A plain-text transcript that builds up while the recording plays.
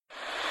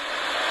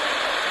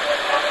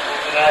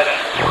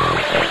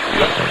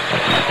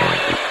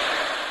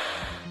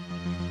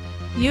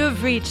You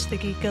have reached the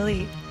Geek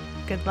Elite.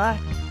 Good luck.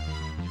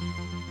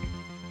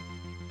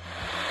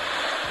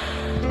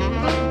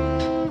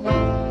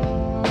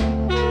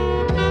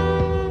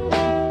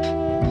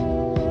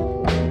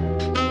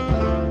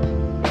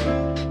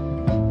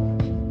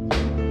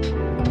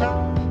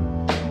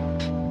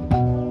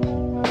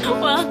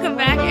 Welcome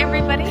back,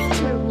 everybody,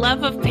 to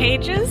Love of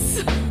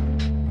Pages.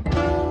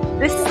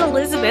 This is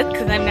Elizabeth,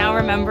 because I'm now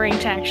remembering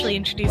to actually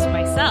introduce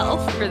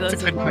myself, for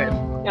those who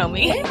know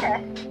me.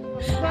 Yeah.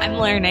 I'm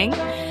learning.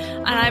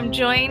 And I'm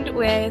joined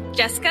with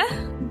Jessica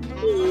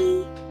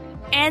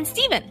and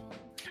Steven.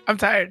 I'm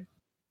tired.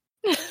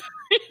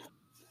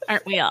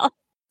 Aren't we all?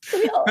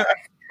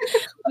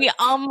 We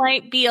all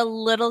might be a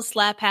little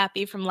slap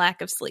happy from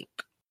lack of sleep.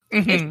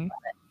 Mm-hmm.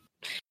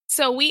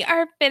 So we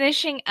are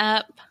finishing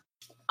up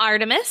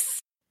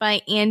Artemis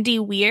by Andy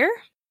Weir.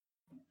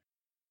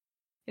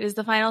 It is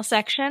the final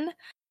section.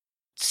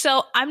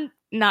 So I'm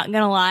not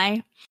going to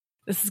lie.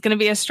 This is going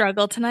to be a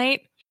struggle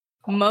tonight.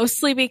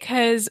 Mostly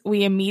because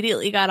we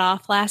immediately got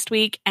off last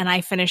week and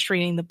I finished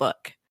reading the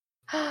book.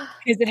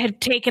 Because it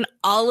had taken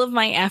all of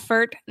my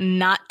effort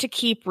not to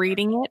keep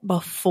reading it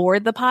before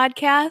the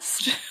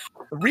podcast.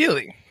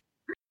 Really?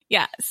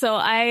 Yeah, so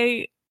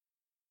I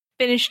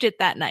finished it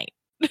that night.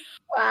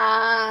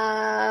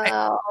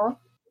 Wow.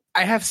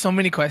 I have so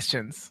many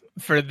questions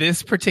for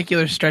this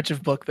particular stretch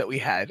of book that we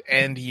had,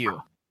 and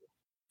you.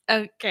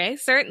 Okay,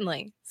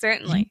 certainly.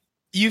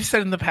 You've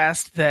said in the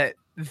past that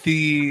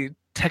the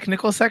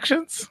technical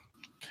sections,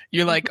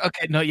 you're like,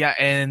 okay, no, yeah,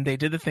 and they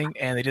did the thing,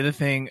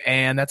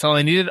 and that's all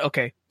I needed.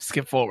 Okay,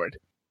 skip forward.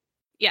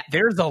 Yeah.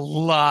 There's a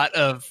lot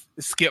of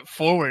skip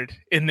forward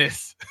in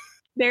this.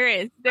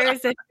 There's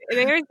a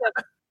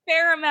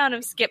fair amount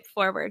of skip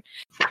forward.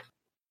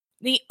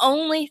 The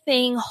only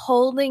thing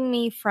holding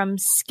me from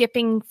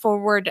skipping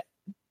forward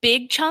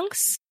big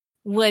chunks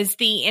was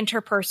the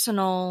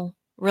interpersonal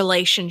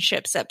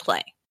relationships at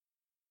play.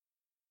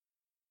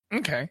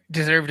 Okay.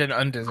 Deserved and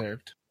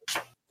undeserved.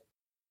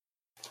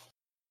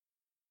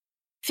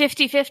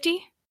 50-50?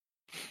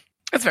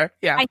 That's fair.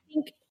 Yeah. I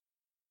think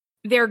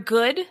they're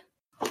good.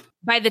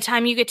 By the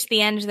time you get to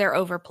the end, they're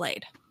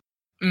overplayed.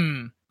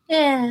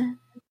 Yeah.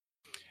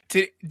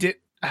 Did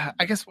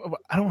I guess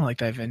I don't want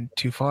to dive in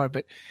too far,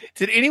 but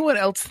did anyone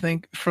else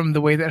think from the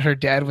way that her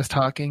dad was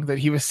talking that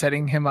he was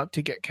setting him up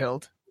to get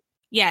killed?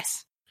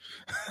 Yes.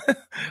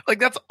 Like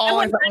that's all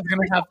I thought was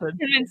going to happen.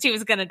 Convinced he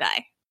was going to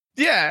die.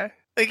 Yeah.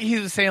 Like he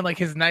was saying like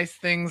his nice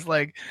things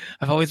like,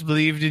 I've always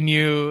believed in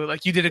you.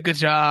 Like you did a good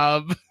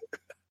job.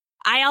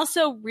 I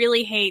also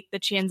really hate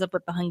that she ends up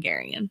with the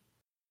Hungarian.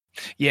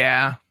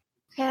 Yeah.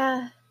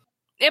 Yeah.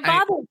 It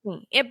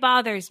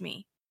bothers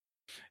me.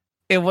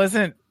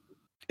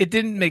 It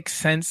didn't make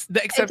sense.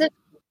 Except,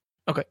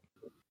 okay.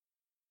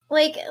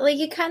 Like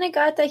you kind of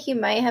got that he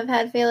might have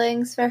had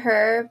feelings for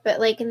her, but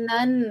like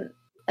none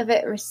of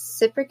it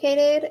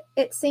reciprocated,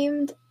 it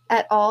seemed,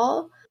 at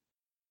all.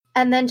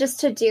 And then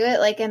just to do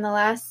it like in the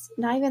last,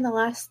 not even the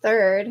last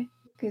third,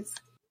 because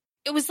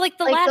it was like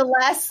the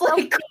last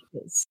like,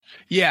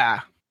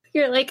 yeah.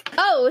 you're like,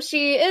 oh,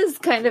 she is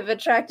kind of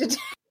attracted to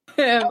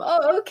him.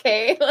 Oh,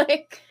 okay.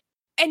 Like,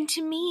 and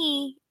to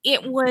me,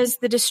 it was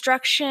the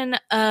destruction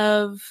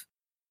of,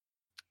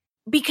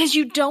 because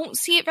you don't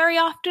see it very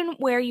often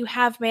where you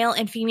have male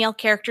and female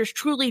characters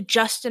truly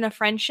just in a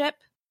friendship.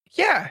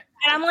 Yeah.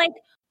 And I'm like,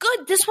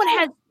 good, this one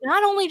has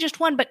not only just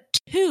one, but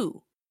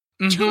two.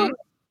 Mm-hmm. Two,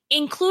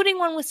 including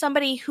one with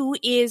somebody who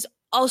is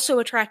also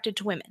attracted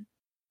to women.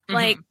 Mm-hmm.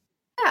 Like,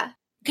 yeah.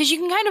 Because you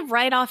can kind of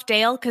write off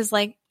Dale because,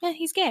 like,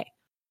 he's gay.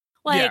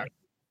 Like,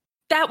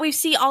 that we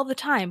see all the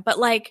time. But,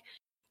 like,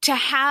 to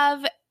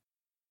have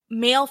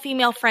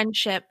male-female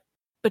friendship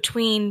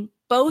between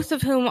both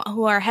of whom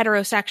who are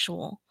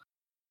heterosexual,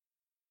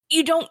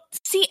 you don't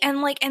see,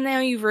 and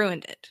now you've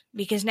ruined it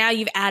because now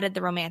you've added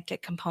the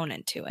romantic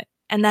component to it.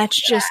 And that's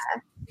just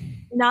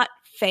not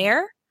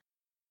fair,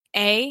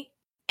 A.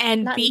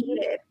 And Not B,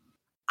 needed.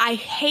 I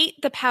hate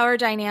the power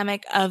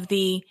dynamic of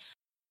the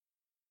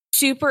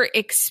super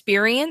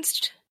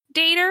experienced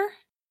dater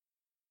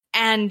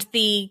and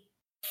the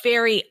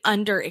very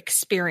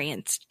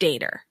underexperienced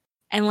dater.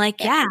 And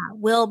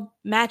we'll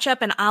match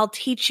up and I'll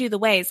teach you the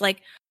ways.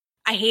 Like,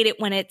 I hate it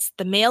when it's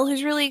the male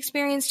who's really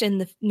experienced and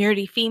the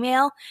nerdy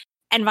female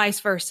and vice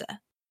versa.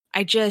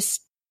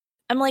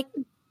 I'm like,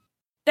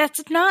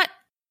 that's not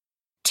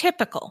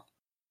typical.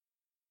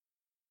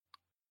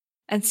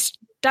 And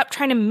stop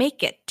trying to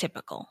make it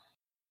typical.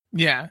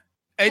 Yeah.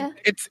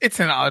 It's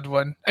an odd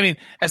one. I mean,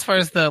 as far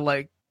as the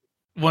like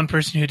one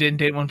person who didn't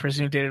date one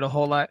person who dated a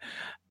whole lot,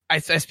 I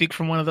speak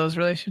from one of those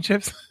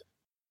relationships.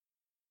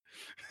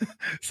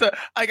 So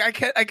I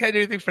can't do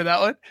anything for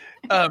that one.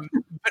 But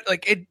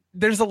like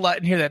there's a lot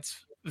in here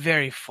that's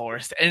very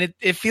forced, and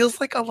it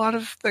feels like a lot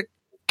of the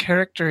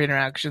character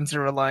interactions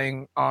are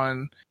relying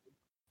on,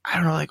 I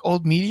don't know, like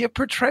old media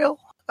portrayal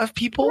of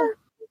people.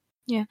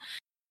 Yeah.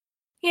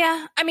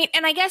 I mean,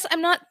 and I guess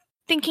I'm not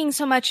thinking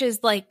so much as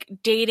like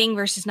dating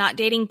versus not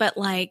dating, but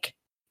like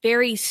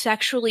very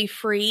sexually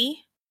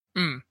free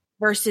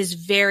versus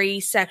very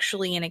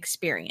sexually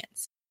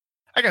inexperienced.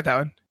 I got that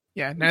one.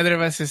 Yeah, neither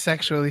of us is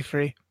sexually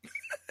free.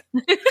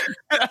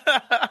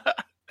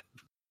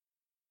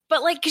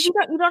 But like, because you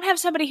don't have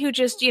somebody who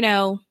just,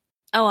 oh,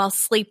 I'll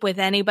sleep with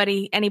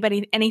anybody,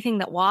 anything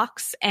that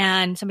walks,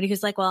 and somebody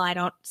who's like, well, I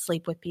don't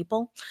sleep with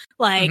people.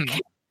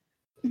 Like,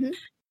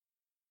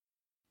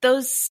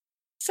 those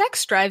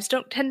sex drives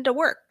don't tend to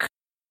work.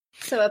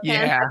 So a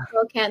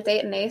pansexual can't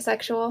date an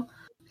asexual.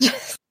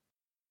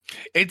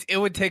 It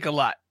would take a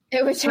lot.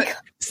 It would take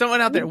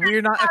someone out there.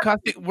 We're not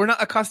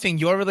accosting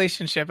your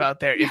relationship out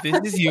there. If this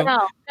is you,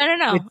 no.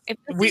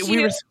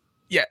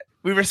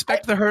 We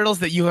respect the hurdles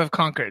that you have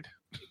conquered.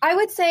 I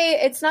would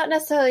say it's not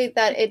necessarily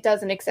that it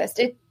doesn't exist.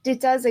 It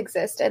does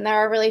exist, and there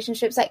are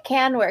relationships that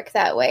can work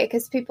that way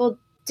because people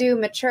do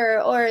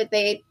mature, or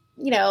they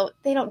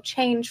don't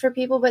change for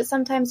people, but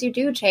sometimes you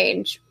do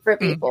change for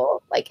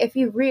people. Like if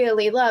you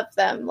really love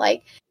them,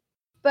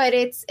 but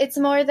it's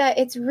more that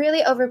it's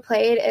really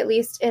overplayed, at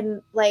least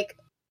in like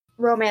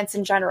romance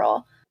in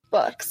general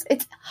books.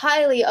 It's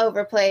highly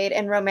overplayed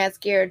in romance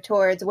geared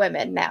towards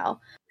women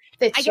now.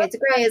 50 Shades of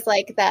Grey is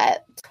like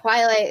that.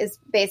 Twilight is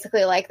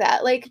basically like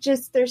that. Like,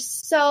 just there's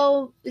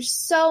so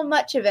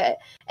much of it,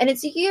 and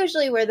it's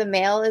usually where the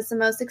male is the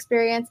most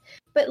experienced.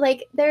 But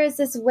like, there is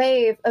this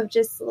wave of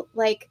just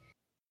like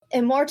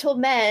immortal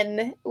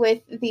men with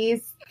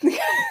these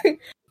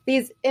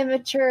these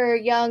immature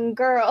young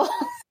girls.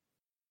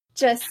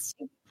 It's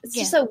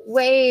just a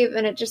wave,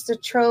 and it's just a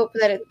trope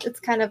that it's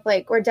kind of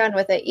like we're done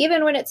with it.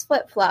 Even when it's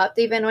flip flopped,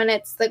 even when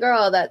it's the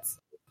girl that's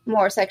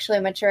more sexually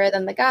mature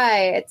than the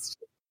guy, it's.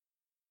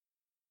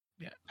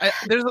 Yeah,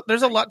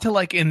 there's a lot to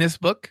like in this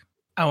book.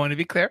 I want to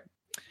be clear.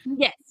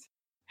 Yes.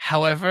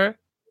 However,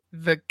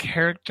 the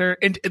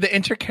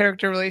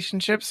inter-character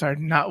relationships are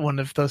not one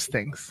of those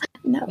things.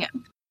 No. Yeah.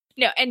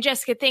 No, and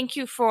Jessica, thank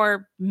you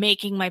for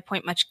making my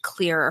point much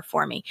clearer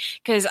for me,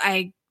 because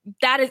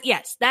that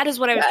is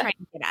what I was trying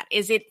to get at.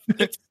 Is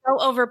it's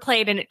so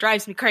overplayed and it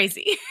drives me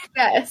crazy.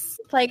 Yes.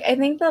 Like, I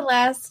think the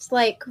last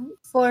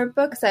 4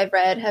 books I've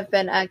read have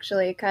been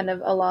actually kind of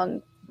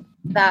along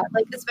that,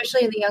 like,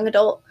 especially in the young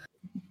adult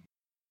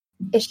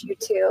issue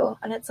too.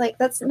 And it's like,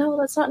 that's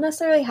not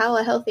necessarily how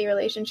a healthy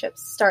relationship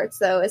starts,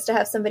 though, is to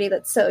have somebody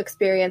that's so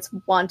experienced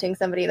wanting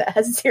somebody that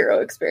has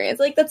zero experience.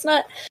 Like, that's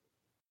not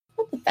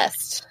the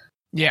best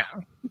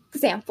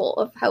example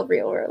of how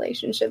real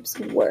relationships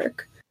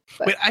work.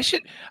 But wait,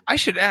 I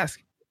should ask,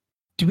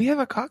 do we have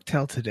a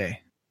cocktail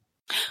today?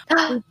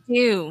 We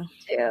do.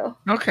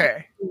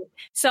 Okay.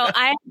 So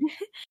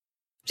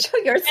show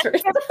yours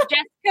first.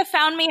 Jessica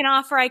found me an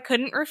offer I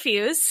couldn't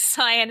refuse,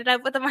 so I ended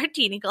up with a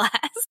martini glass.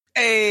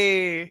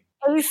 Hey.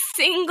 A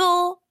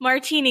single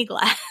martini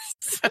glass.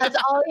 That's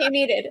all you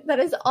needed. That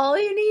is all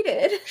you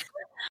needed.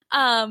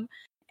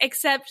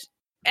 Except,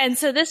 and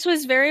so this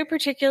was very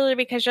particular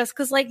because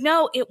Jessica's like,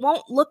 no, it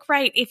won't look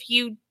right if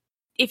you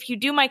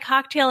do my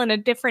cocktail in a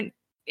different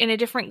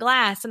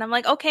glass. And I'm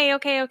like,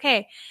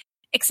 okay.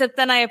 Except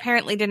then I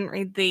apparently didn't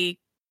read the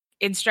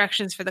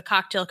instructions for the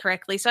cocktail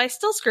correctly, so I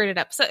still screwed it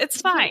up. So it's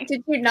fine.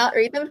 Did you not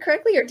read them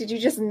correctly, or did you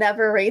just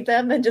never read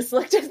them and just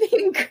looked at the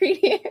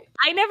ingredients?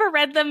 I never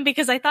read them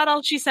because I thought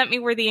all she sent me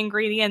were the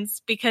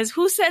ingredients, because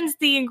who sends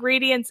the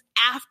ingredients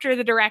after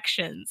the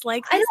directions?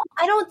 Like, I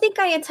don't think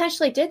I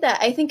intentionally did that.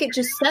 I think it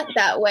just sent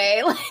that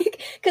way.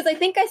 Like, because I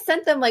think I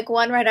sent them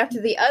one right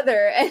after the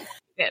other. And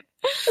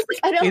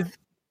I don't.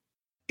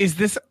 Is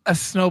this a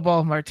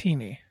snowball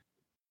martini?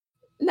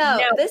 No,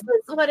 this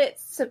is what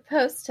it's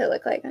supposed to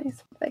look like. Let me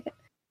see if I can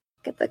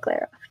get the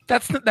glare off.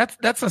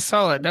 That's a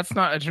solid. That's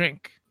not a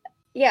drink.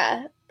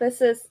 Yeah,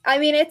 this is. I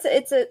mean, it's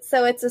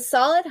a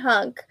solid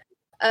hunk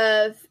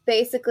of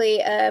basically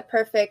a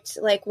perfect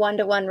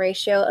 1-to-1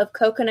 ratio of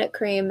coconut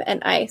cream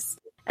and ice,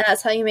 and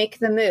that's how you make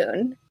the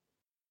moon.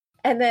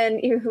 And then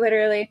you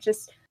literally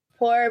just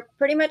pour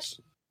pretty much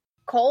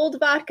cold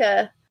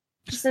vodka,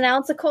 just an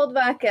ounce of cold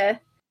vodka.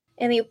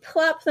 And you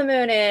plop the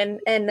moon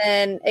in, and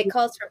then it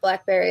calls for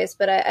blackberries,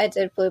 but I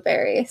did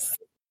blueberries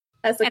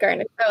as a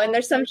garnish. Oh, and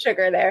there's some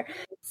sugar there.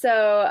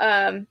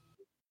 So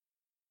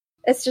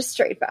it's just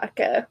straight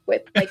vodka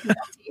with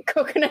melty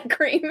coconut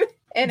cream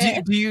in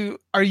it.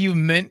 Are you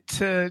meant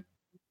to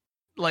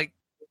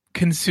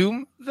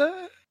consume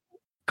the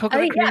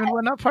coconut cream and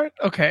whatnot part?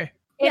 Okay.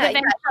 It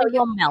eventually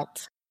will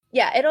melt.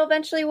 Yeah, it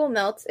eventually will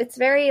melt. It's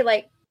very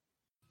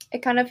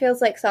it kind of feels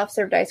like soft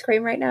served ice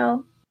cream right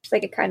now. It's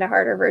a kind of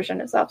harder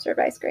version of soft serve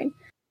ice cream.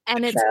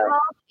 And it's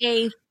called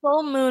a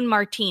full moon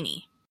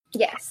martini.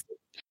 Yes.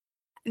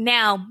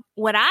 Now,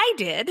 what I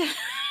did,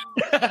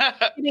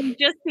 getting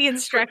just the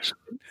instructions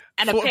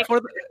and a picture.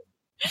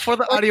 For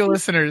the audio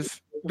listeners,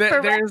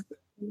 there's...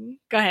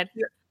 Go ahead.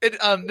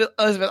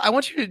 Elizabeth, I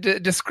want you to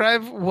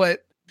describe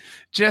what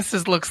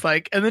Jess's looks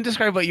like, and then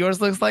describe what yours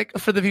looks like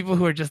for the people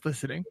who are just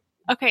listening.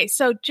 Okay,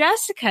 so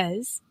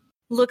Jessica's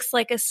looks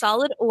like a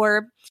solid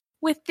orb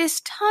with this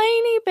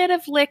tiny bit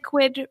of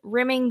liquid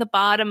rimming the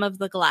bottom of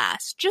the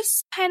glass,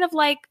 just kind of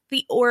like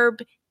the orb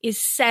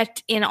is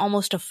set in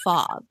almost a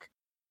fog.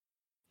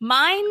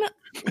 Mine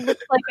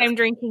looks like I'm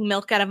drinking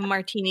milk out of a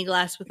martini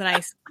glass with an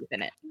ice cube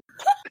in it.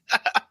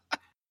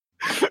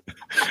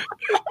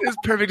 It's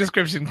perfect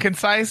description.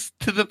 Concise,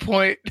 to the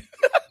point.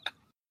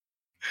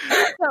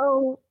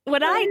 So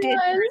what I did,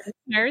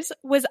 listeners,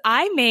 was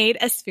I made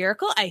a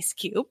spherical ice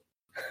cube.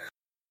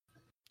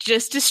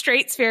 Just a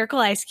straight spherical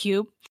ice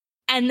cube.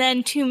 And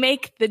then to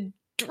make the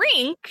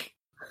drink,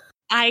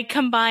 I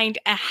combined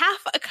a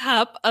half a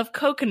cup of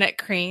coconut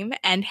cream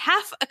and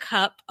half a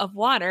cup of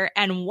water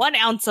and 1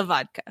 ounce of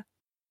vodka.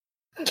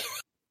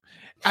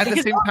 At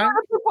the same time?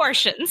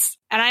 Proportions.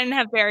 And I didn't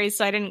have berries,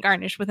 so I didn't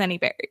garnish with any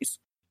berries.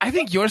 I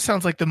think yours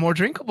sounds like the more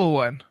drinkable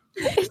one.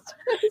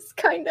 It's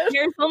kind of.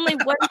 There's only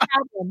one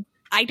problem.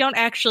 I don't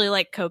actually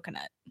like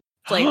coconut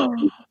flavor.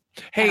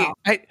 Hey,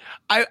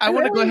 I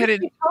want to go ahead and...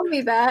 If you told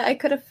me that, I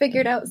could have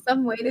figured out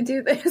some way to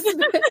do this.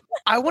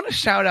 I want to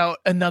shout out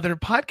another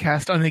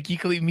podcast on the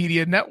Geek Elite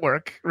Media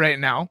Network right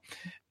now.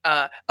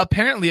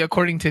 Apparently,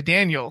 according to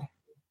Daniel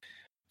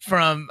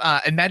from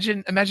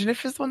Imagine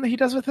If is the one that he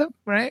does with him,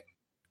 right?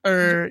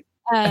 Or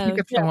I think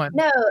it's the one.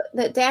 No,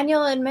 the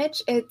Daniel and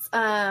Mitch. It's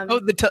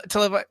the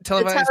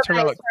televised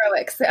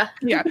heroics.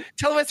 Yeah,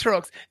 televised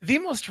heroics. The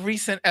most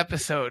recent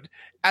episode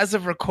as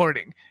of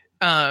recording.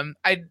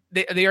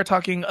 They are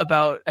talking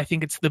about. I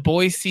think it's The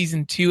Boys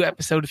season 2,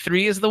 episode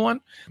 3 is the one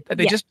that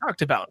they just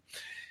talked about.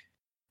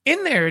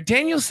 In there,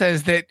 Daniel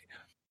says that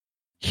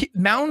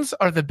Mounds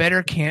are the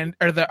better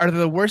are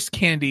the worst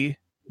candy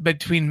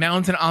between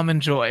Mounds and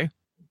Almond Joy,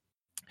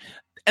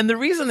 and the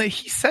reason that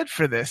he said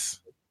for this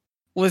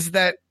was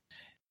that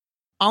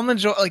Almond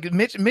Joy, like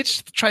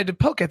Mitch tried to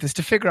poke at this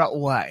to figure out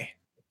why.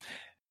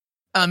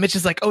 Mitch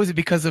is like, oh, is it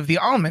because of the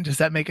almond? Does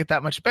that make it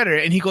that much better?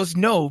 And he goes,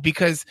 no,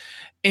 because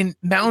in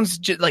Mounds,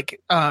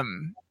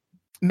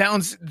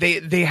 Mounds,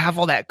 they have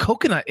all that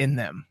coconut in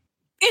them.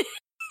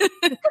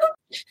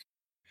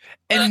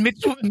 And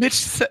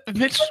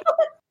Mitch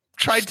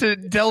tried to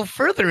delve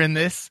further in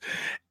this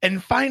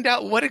and find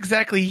out what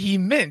exactly he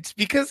meant.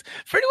 Because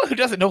for anyone who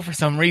doesn't know, for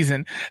some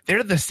reason,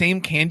 they're the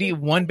same candy.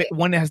 One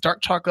has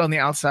dark chocolate on the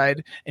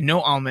outside and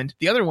no almond.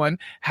 The other one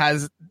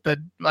has the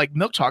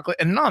milk chocolate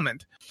and an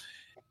almond.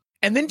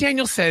 And then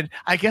Daniel said,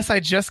 I guess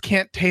I just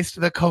can't taste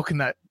the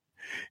coconut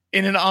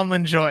in an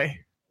Almond Joy.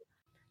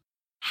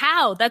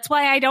 How? That's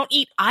why I don't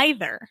eat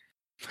either.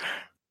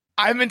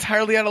 I'm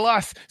entirely at a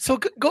loss. So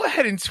go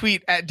ahead and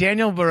tweet at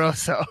Daniel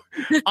Barroso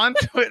on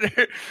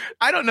Twitter.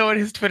 I don't know what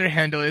his Twitter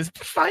handle is,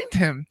 but find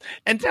him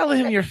and tell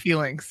him your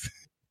feelings.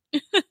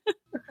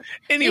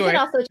 Anyway. You can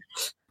also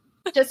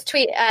just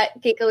tweet at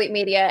Geek Elite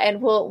Media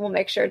and we'll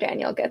make sure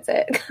Daniel gets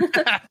it.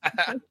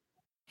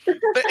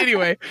 But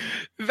anyway,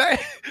 back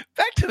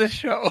to the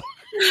show.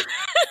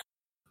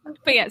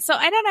 But yeah, so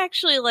I don't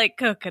actually like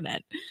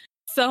coconut.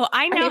 So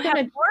I now have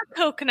more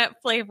coconut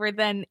flavor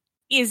than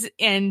is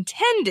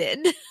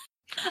intended.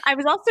 I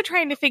was also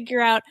trying to figure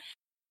out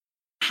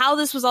how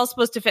this was all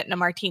supposed to fit in a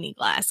martini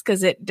glass,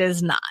 because it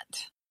does not.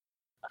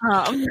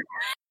 When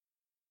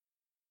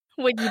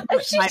you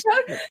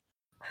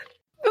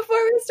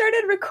Before we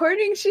started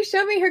recording, she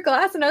showed me her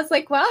glass, and I was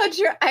like, wow, did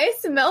your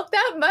ice melt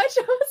that much?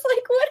 I was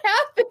like, what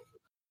happened?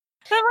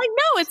 And I'm like,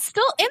 no, it's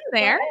still in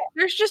there.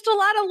 There's just a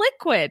lot of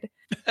liquid.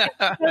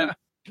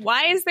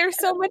 Why is there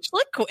so much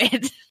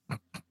liquid?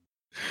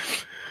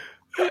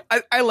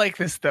 I like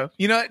this, though.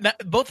 You know,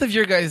 both of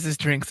your guys'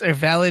 drinks are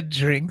valid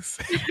drinks,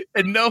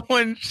 and no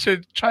one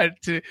should try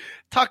to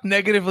talk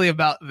negatively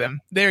about them.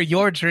 They're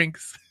your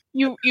drinks.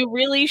 You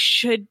really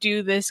should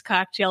do this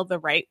cocktail the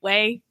right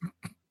way.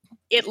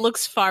 It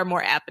looks far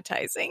more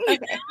appetizing.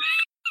 Okay.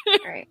 All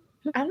right.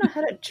 I don't know how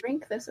to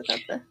drink this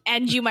without the...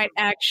 And you might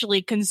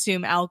actually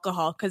consume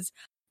alcohol, because,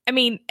 I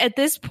mean, at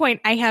this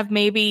point, I have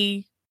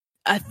maybe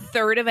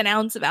 1/3 of an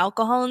ounce of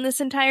alcohol in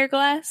this entire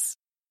glass.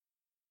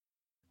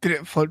 Did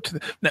it float to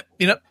the... No,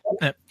 you know...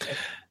 No.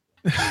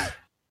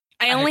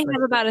 I only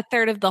have about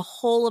 1/3 of the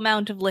whole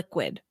amount of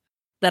liquid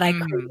that I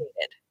created.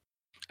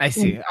 I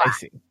see.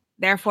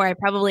 Therefore, I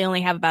probably only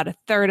have about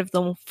 1/3 of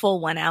the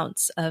full 1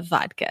 ounce of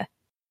vodka.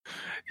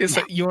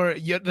 So your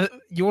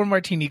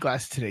martini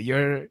glass today,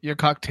 your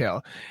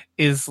cocktail,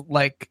 is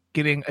like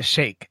getting a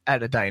shake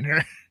at a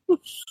diner.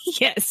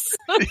 Yes.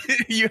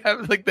 You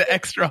have like the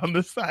extra on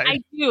the side.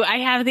 I do. I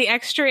have the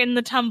extra in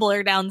the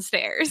tumbler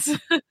downstairs.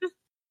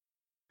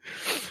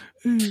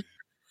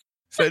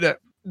 So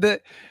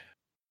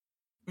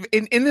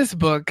in this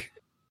book,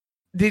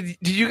 did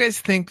you guys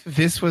think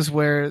this was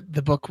where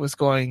the book was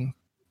going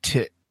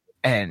to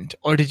end,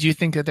 or did you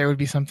think that there would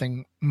be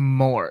something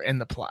more in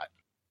the plot?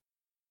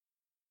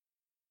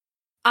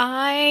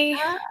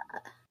 I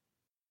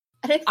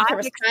think there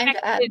was time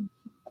to add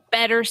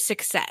better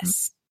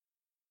success.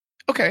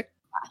 Okay.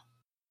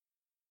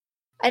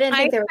 I didn't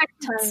think there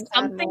was time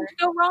something to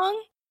go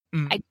wrong.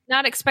 I did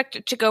not expect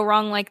it to go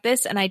wrong like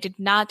this, and I did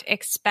not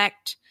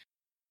expect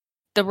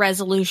the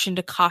resolution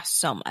to cost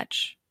so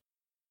much.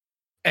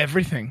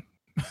 Everything.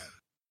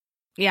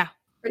 Yeah.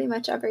 Pretty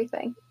much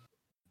everything.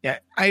 Yeah.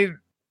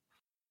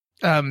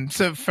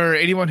 So for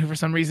anyone who for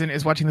some reason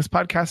is watching this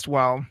podcast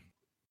while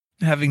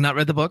having not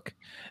read the book,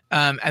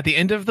 at the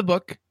end of the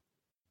book,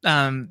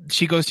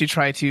 she goes to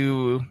try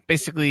to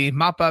basically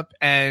mop up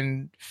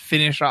and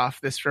finish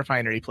off this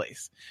refinery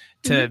place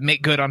to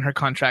make good on her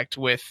contract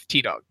with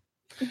T-Dog.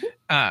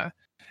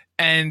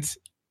 And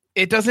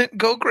it doesn't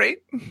go great.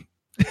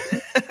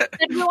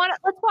 Let's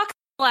walk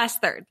the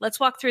last third. Let's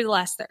walk through the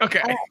last third.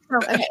 Okay.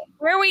 Okay.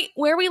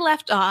 Where we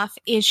left off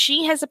is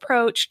she has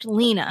approached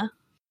Lena,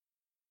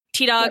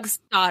 T-Dog's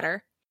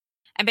daughter,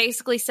 and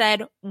basically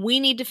said, we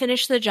need to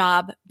finish the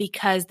job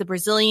because the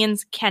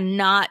Brazilians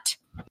cannot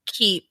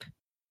keep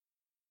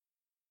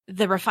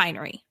the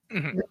refinery.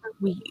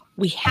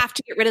 We have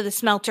to get rid of the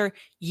smelter.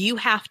 You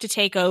have to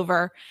take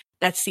over.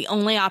 That's the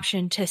only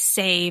option to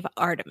save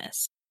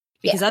Artemis.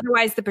 Because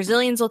otherwise the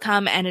Brazilians will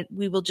come and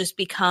we will just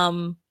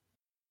become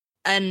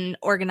an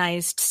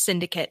organized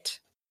syndicate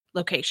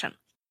location.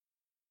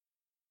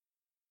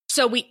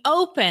 So we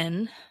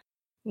open,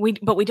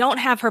 but we don't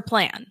have her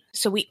plan.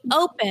 So we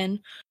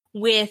open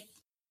with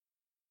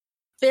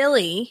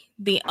Billy,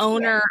 the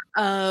owner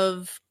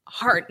of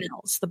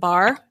Hartnell's, the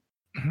bar,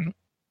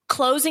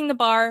 closing the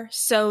bar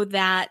so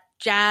that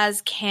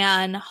Jazz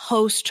can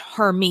host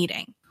her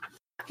meeting.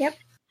 Yep.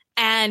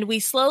 And we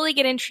slowly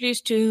get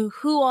introduced to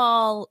who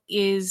all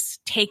is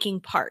taking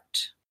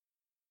part.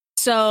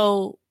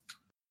 So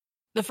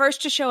the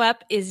first to show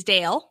up is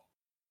Dale,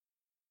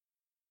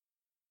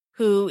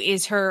 who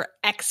is her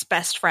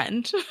ex-best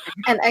friend.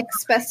 An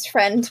ex-best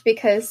friend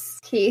because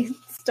he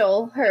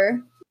stole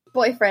her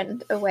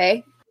boyfriend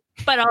away.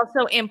 But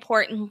also,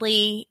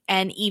 importantly,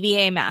 an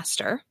EVA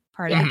master.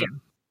 Part of it.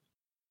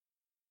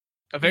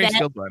 A very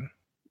skilled one.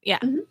 Yeah.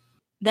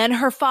 Then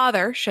her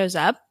father shows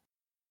up.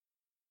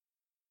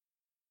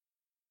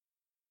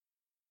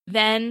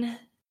 Then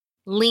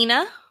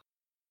Lena.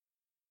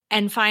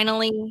 And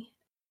finally,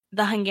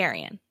 the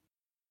Hungarian.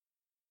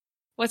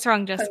 What's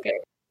wrong, Jessica?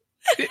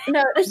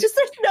 No, there's just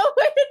no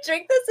way to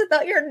drink this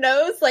without your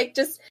nose,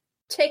 just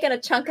taking a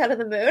chunk out of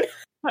the moon.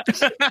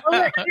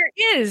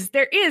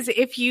 There is.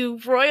 If you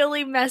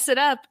royally mess it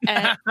up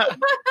and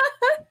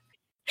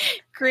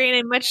create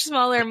a much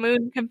smaller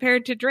moon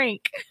compared to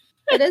drink.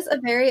 It is a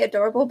very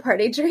adorable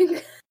party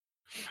drink.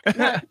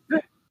 Not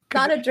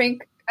a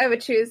drink I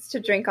would choose to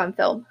drink on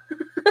film.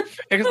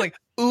 It's like,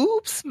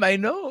 oops, my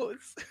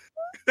nose.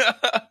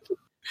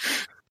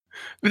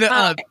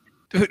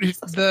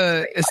 It's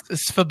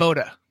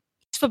Svoboda.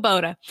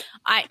 Svoboda.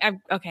 I'm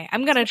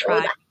gonna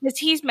try because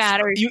he's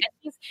mad.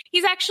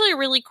 He's actually a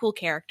really cool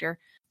character.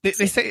 They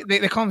say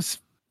they call him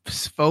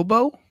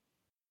Svobo.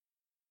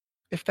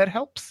 If that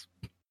helps.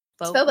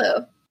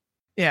 Svobo.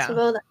 Yeah.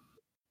 Svoboda.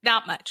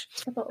 Not much.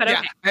 Svoboda. But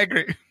okay. Yeah, I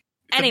agree. It's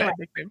anyway,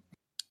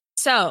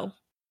 so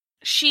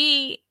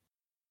she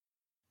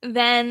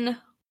then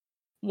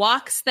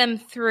walks them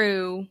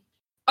through,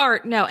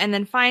 and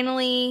then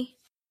finally,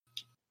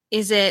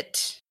 is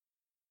it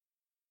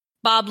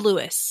Bob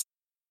Lewis?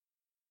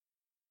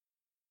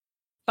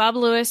 Bob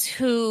Lewis,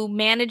 who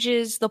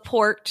manages the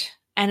port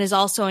and is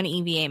also an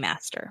EVA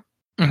master.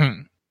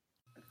 And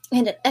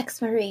an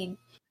ex-Marine.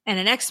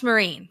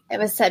 It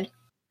was said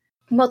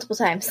multiple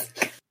times.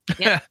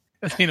 Yeah.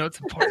 It's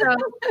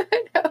important.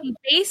 So he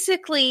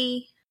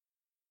basically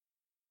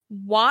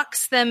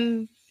walks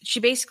them. She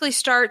basically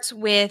starts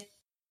with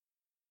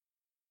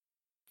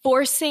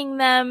forcing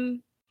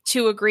them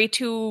to agree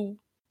to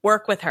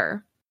work with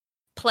her,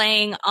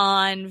 playing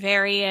on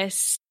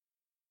various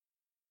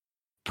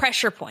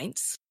pressure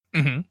points.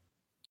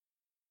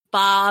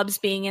 Bob's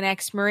being an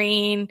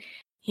ex-Marine.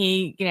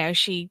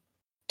 She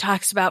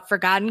talks about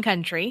Forgotten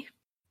Country.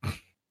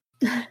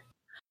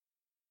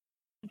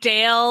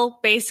 Dale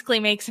basically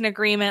makes an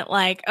agreement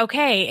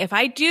okay, if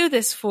I do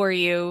this for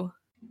you,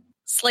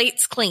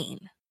 slate's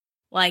clean.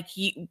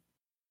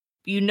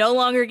 You no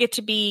longer get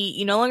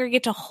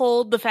to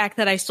hold the fact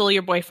that I stole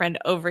your boyfriend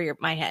over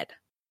my head.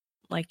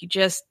 You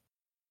just,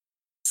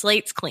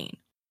 slate's clean.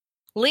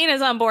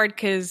 Lena's on board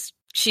because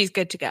she's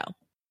good to go.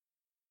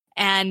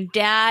 And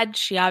Dad,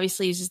 she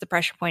obviously uses the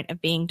pressure point of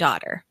being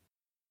daughter.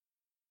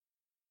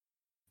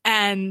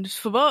 And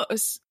Svoboda.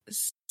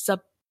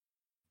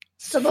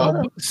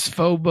 Svoboda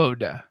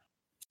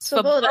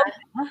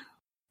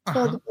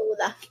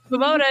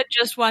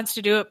just wants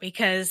to do it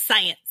because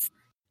science.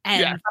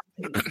 And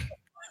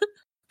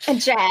and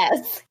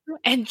jazz.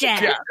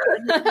 Yeah.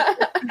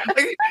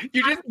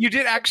 You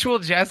did actual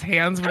jazz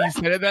hands when you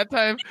said it that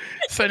time,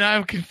 so now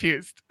I'm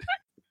confused.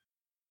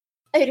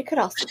 It could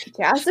also be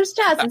jazz. There's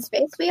jazz in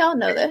space. We all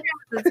know this.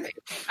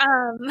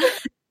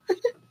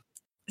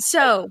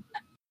 So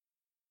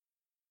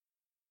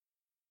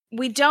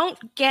we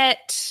don't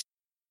get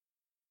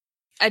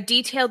a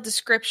detailed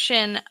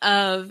description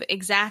of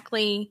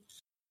exactly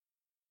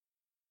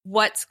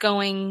what's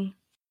going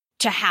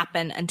to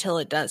happen until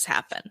it does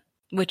happen,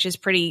 which is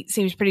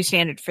seems pretty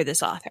standard for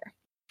this author.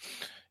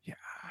 Yeah.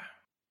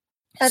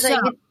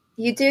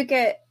 You do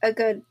get a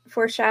good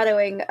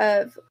foreshadowing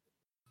of,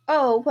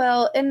 oh,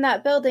 well, in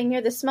that building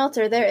near the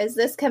smelter, there is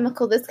this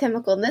chemical,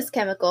 and this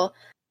chemical.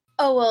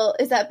 Oh, well,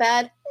 is that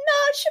bad? No,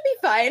 it should be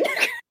fine.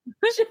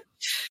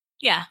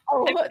 Yeah.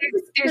 Oh,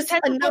 there's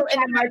a note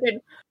in the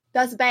margin.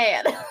 That's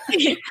bad.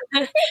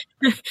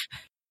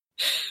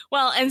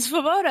 Well, and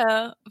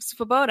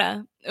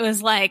Svoboda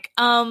was like,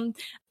 I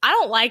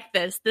don't like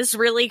this. This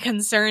really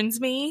concerns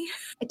me.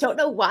 I don't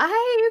know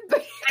why,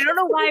 but I don't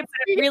know why, but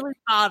it really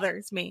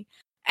bothers me.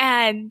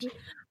 And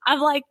I'm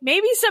like,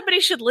 maybe somebody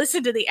should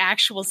listen to the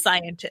actual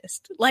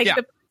scientist, like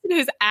the person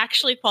who's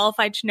actually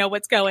qualified to know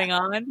what's going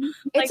on.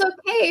 It's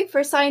okay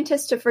for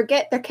scientists to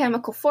forget their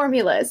chemical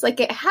formulas. Like,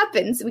 it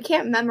happens. We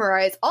can't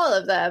memorize all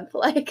of them.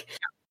 Like,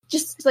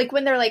 just like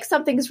when they're like,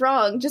 something's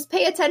wrong, just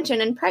pay attention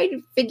and try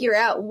to figure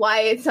out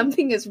why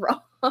something is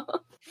wrong.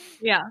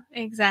 Yeah,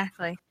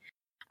 exactly.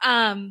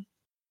 So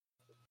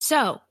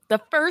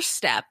the first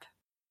step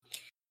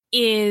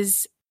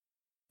is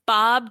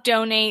Bob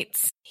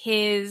donates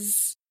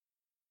his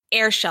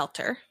air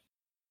shelter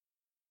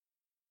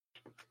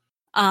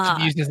to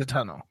be used as a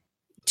tunnel.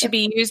 To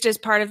be used as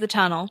part of the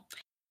tunnel.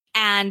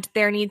 And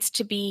there needs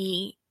to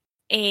be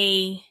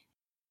a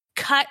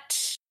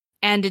cut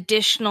and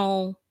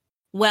additional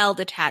weld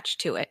attached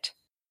to it,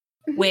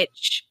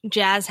 which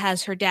Jazz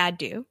has her dad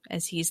do,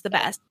 as he's the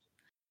best.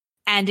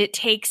 And it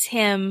takes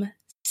him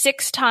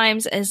 6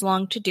 times as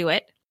long to do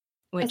it,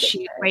 which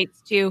she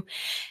equates to,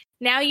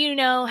 now you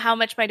know how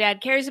much my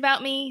dad cares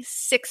about me,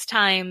 6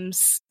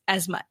 times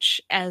as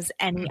much as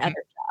any other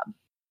job.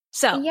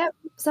 So, yep,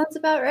 sounds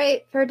about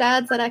right for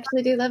dads that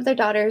actually do love their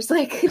daughters.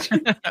 Like,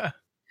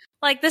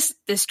 like this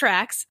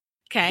tracks.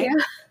 Okay.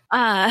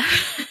 Yeah.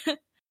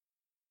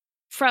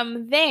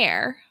 From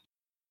there,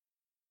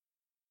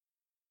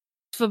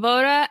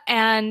 Svoboda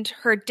and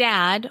her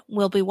dad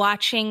will be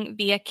watching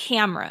via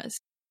cameras.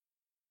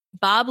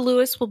 Bob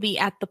Lewis will be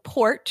at the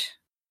port,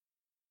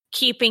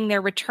 keeping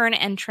their return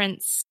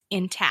entrance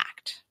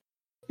intact.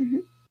 Mm-hmm.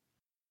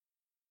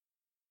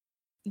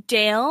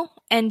 Dale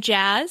and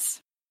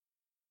Jazz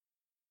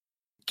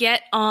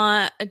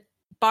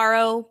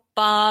borrow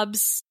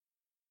Bob's,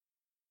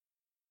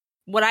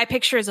 what I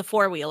picture as a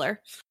 4-wheeler.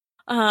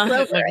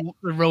 Rover. Like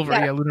the Rover,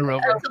 yeah, Lunar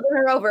Rover. It's a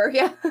Lunar Rover,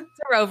 yeah. It's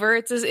a Rover.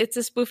 It's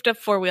a spoofed up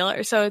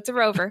 4-wheeler, so it's a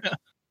Rover.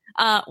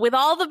 With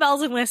all the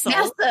bells and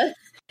whistles.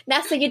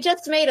 NASA, you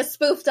just made a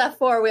spoofed up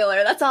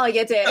 4-wheeler. That's all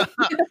you did. Now,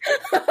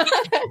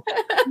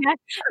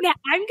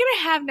 I'm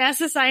gonna have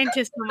NASA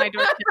scientists on my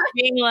doorstep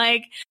being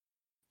like,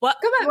 "What?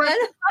 Come on, man!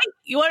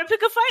 You want to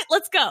pick a fight?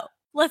 Let's go.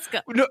 Let's go."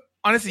 No,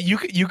 honestly, you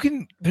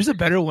can. There's a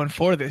better one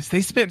for this.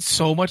 They spent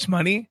so much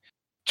money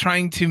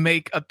trying to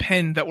make a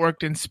pen that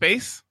worked in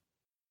space,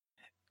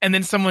 and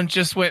then someone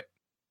just went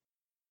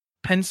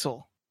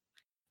pencil.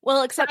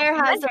 Well, except fire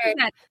hazard.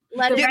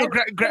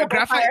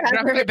 Graphite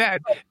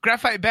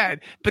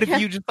bad. But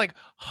if you just like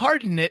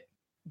harden it,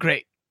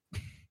 great.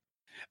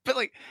 But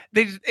like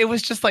it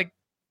was just like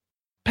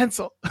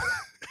pencil.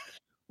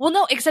 Well,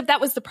 no, except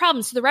that was the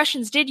problem. So the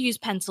Russians did use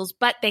pencils,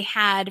 but they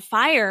had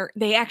fire.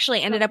 They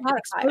actually ended up with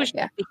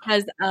explosion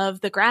because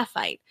of the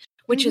graphite,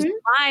 which is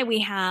why we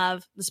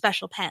have the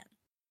special pen.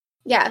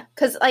 Yeah,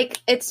 because like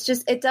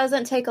it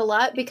doesn't take a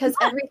lot because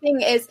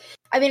everything is.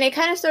 I mean, it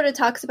kind of sort of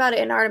talks about it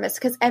in Artemis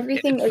because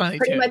everything is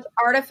pretty much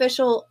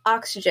artificial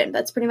oxygen.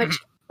 That's pretty much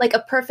like a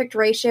perfect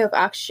ratio of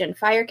oxygen.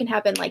 Fire can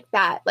happen like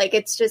that. Like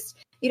it's just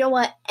you don't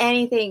want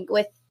anything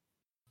with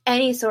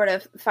any sort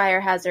of fire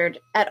hazard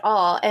at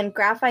all. And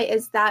graphite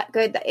is that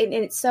good, and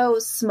it's so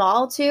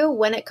small too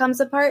when it comes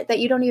apart that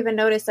you don't even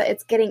notice that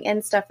it's getting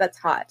in stuff that's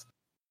hot,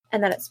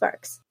 and then it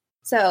sparks.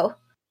 So.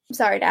 I'm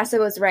sorry, NASA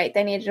was right.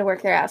 They needed to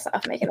work their ass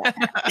off making that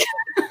happen.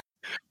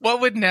 What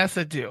would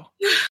NASA do?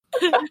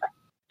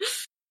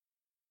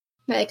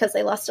 Because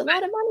they lost a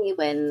lot of money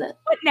when...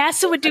 What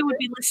NASA would do would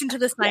be listen to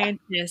the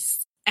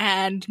scientists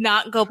and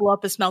not go blow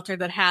up a smelter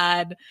that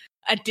had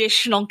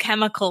additional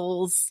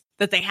chemicals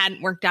that they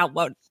hadn't worked out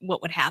what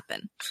would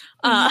happen.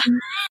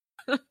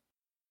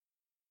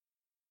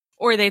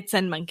 Or they'd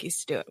send monkeys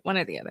to do it, one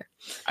or the other.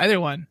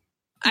 Either one.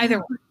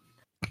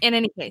 In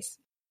any case.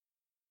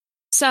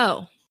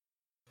 So...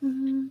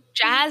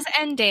 Jazz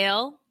and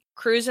Dale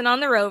cruising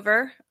on the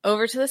Rover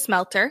over to the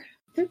smelter.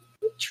 And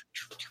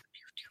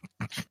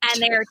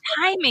they're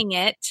timing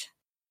it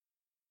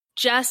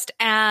just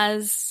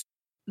as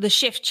the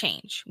shift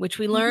change, which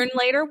we learn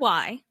later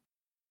why.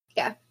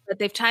 Yeah. But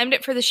they've timed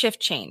it for the shift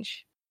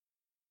change.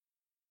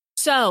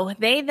 So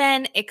they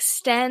then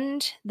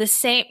extend the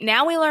same.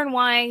 Now we learn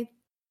why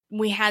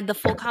we had the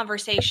full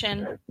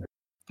conversation.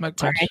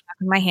 Sorry,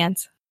 my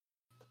hands.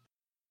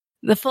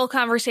 The full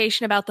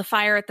conversation about the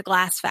fire at the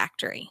glass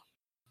factory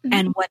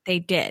and what they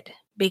did,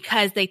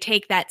 because they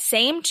take that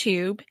same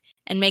tube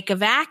and make a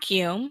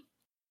vacuum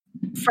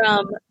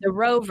from the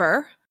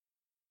Rover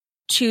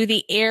to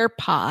the air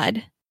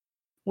pod,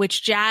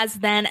 which Jazz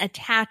then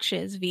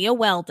attaches via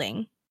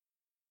welding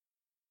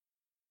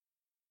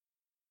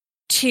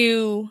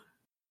to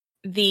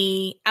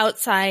the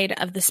outside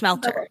of the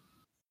smelter.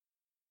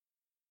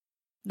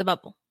 The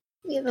bubble.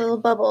 Yeah, the little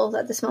bubble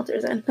that the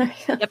smelter's in.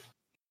 Yep.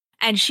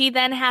 And she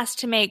then has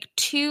to make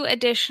 2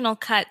 additional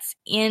cuts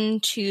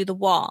into the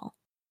wall.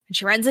 And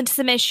she runs into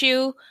some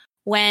issue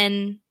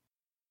when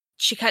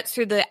she cuts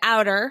through the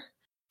outer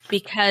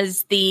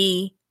because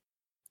the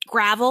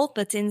gravel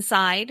that's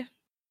inside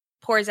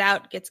pours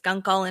out, gets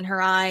gunk all in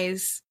her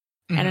eyes,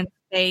 and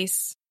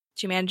face.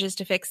 She manages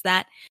to fix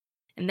that.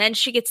 And then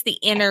she gets the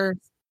inner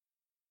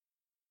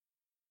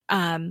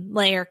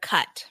layer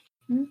cut.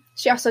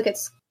 She also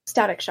gets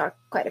static shock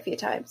quite a few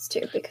times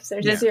too, because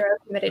there's zero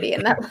humidity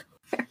in that.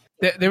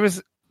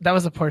 That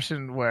was a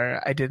portion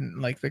where I didn't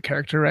like the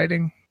character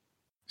writing.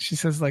 She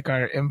says like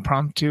our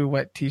impromptu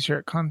wet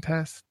t-shirt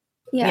contest.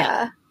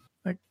 Yeah.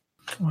 Like,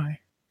 why?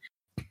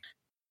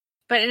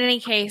 But in any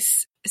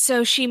case,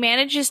 so she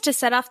manages to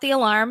set off the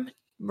alarm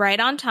right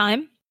on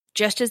time,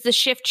 just as the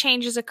shift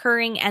change is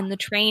occurring and the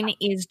train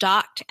is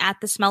docked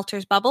at the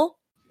smelter's bubble.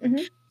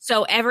 Mm-hmm.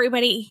 So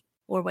everybody,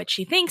 or what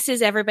she thinks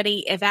is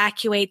everybody,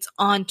 evacuates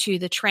onto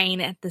the train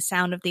at the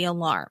sound of the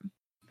alarm.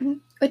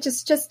 Which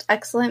is just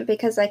excellent,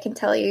 because I can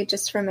tell you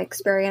just from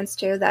experience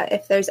too that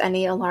if there's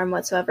any alarm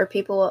whatsoever,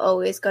 people will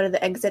always go to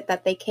the exit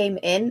that they came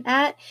in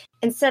at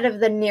instead of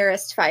the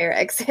nearest fire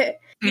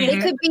exit. Mm-hmm. They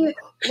could be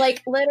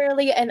like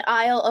literally an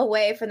aisle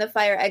away from the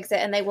fire exit,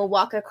 and they will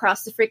walk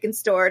across the freaking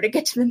store to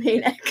get to the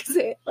main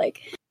exit.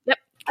 Like, yep,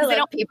 I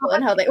love people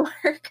and how they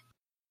work.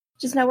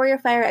 Just know where your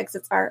fire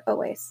exits are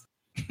always.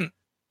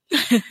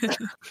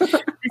 This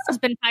has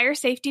been Fire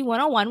Safety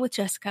 101 with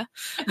Jessica.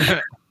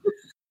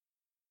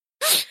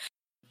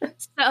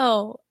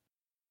 So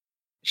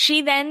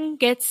she then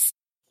gets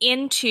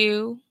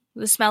into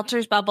the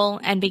smelter's bubble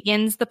and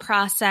begins the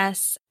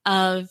process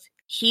of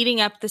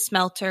heating up the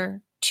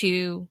smelter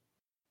to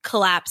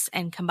collapse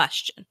and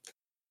combustion.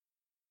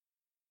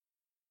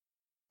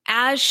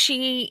 As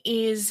she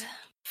is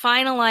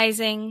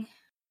finalizing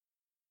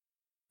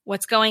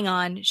what's going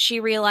on,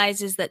 she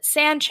realizes that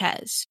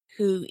Sanchez,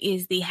 who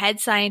is the head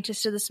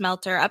scientist of the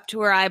smelter, up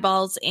to her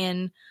eyeballs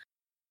in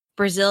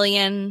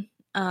Brazilian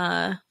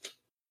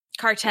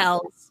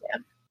cartels,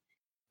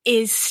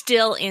 is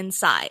still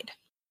inside.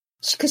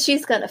 Because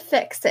she's going to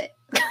fix it.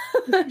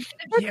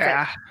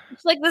 Yeah.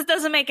 It's like, this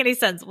doesn't make any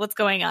sense. What's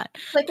going on?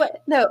 Like,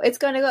 what? No, it's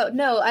going to go.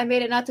 No, I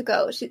made it not to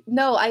go.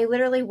 No, I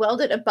literally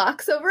welded a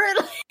box over it.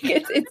 Like,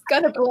 it's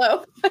going to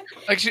blow.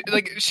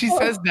 She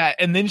says that,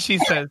 and then she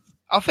says,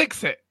 I'll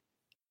fix it.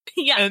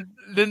 Yeah. And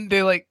then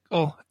they like,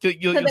 oh,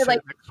 you'll they're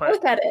like,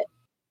 look at it.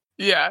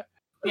 Yeah.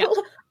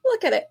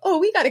 Look at it. Oh,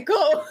 we got to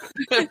go.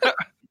 And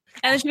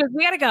then she goes,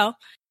 we got to go.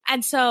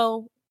 And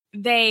so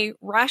they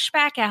rush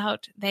back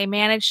out. They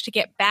manage to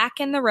get back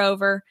in the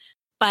rover,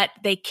 but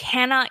they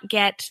cannot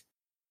get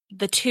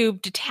the tube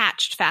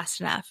detached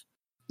fast enough.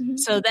 Mm-hmm.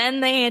 So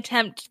then they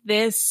attempt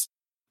this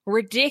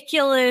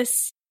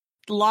ridiculous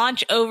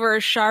launch over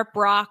a sharp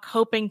rock,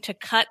 hoping to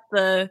cut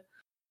the,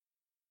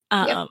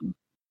 hoping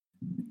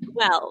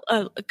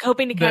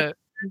to cut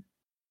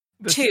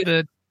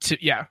the tube.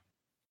 Yeah.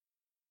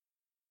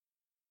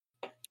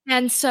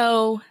 And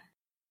so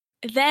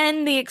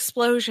then the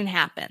explosion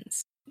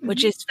happens,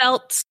 which is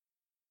felt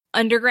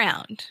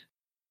underground,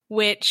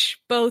 which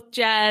both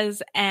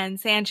Jazz and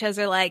Sanchez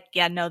are like,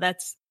 yeah, no,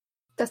 that's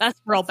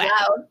real bad.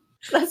 Loud.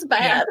 That's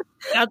bad.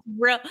 Yeah,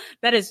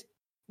 that is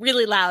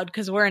really loud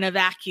because we're in a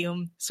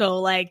vacuum. So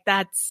like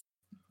that's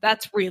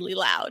really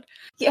loud.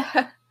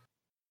 Yeah.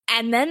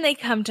 And then they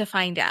come to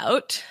find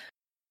out.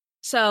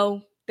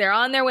 So they're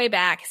on their way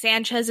back.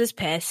 Sanchez is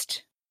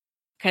pissed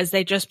because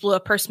they just blew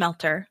up her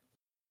smelter.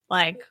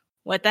 Like,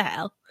 what the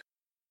hell?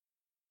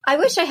 I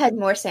wish I had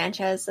more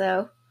Sanchez,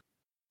 though.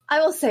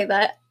 I will say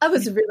that. I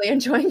was really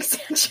enjoying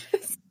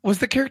Sanchez. Was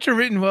the character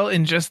written well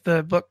in just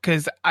the book?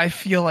 Because I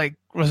feel like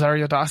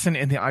Rosario Dawson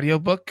in the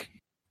audiobook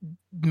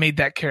made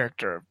that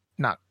character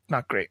not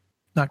great.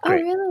 Not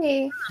great. Oh,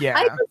 really?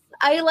 Yeah.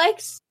 I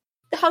liked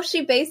how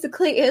she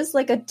basically is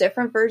like a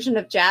different version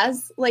of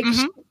Jazz. Like,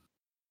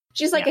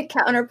 she's like a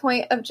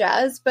counterpoint of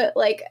Jazz, but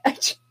like, I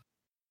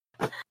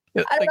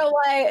don't know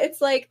why.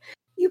 It's like,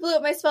 you blew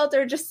up my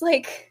smelter, just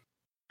like,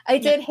 I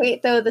did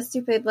hate though the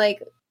stupid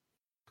like,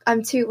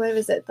 what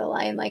was it? The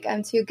line like,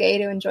 I'm too gay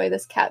to enjoy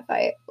this cat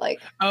fight.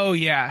 Like, oh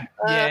yeah,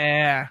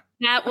 yeah.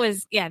 That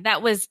was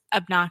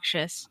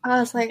obnoxious. I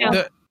was like,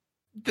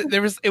 it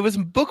was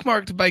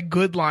bookmarked by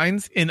good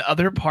lines in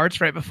other parts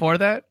right before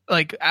that.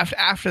 Like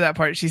after that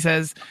part, she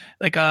says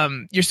like,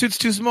 your suit's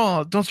too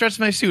small. Don't stretch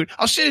my suit.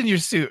 I'll shit in your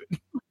suit.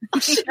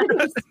 Just like.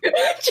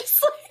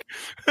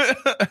 I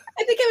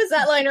think it was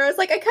that line where I was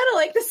like, I kind of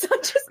like this. I'm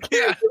just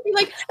kidding. Yeah.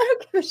 Like, I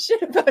don't give a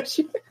shit about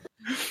you.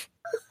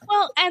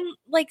 Well, and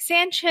like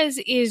Sanchez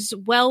is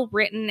well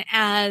written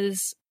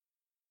as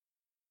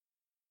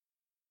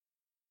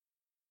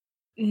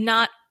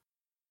not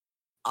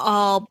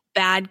all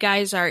bad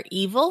guys are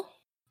evil.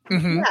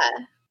 Mm-hmm. Yeah.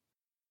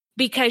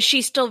 Because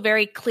she still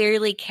very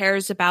clearly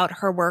cares about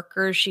her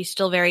workers. She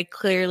still very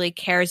clearly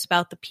cares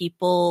about the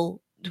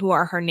people who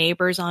are her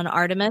neighbors on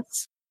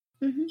Artemis.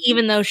 Mm-hmm.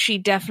 Even though she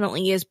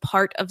definitely is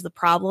part of the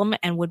problem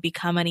and would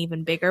become an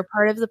even bigger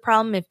part of the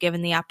problem if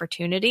given the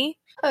opportunity.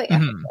 Oh, yeah.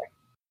 Mm-hmm. Sure.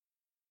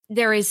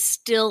 There is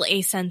still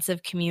a sense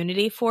of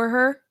community for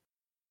her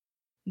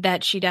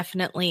that she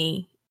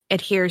definitely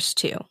adheres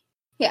to.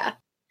 Yeah.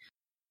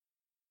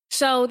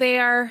 So they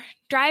are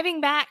driving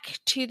back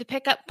to the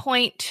pickup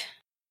point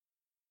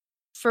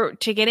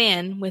to get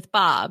in with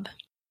Bob.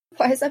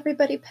 Why is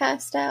everybody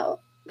passed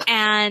out?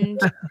 And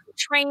the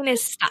train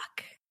is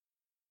stuck.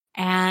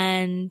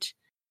 And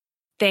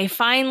they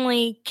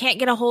finally can't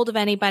get a hold of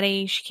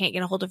anybody. She can't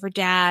get a hold of her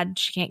dad.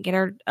 She can't get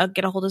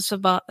a hold of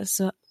Sava,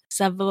 the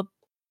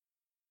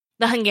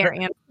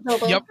Hungarian.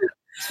 Yep.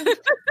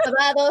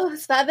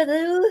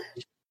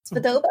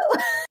 Spadobo.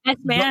 Yes,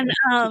 man.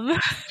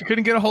 She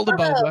couldn't get a hold of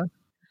Boba.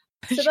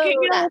 She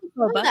couldn't get a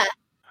hold of Boba.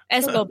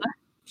 Boba.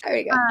 There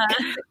we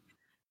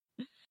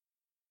go.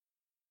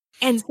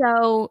 And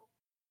so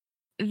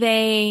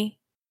they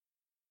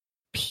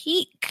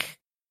peek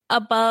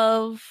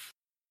above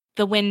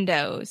the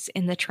windows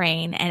in the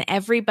train, and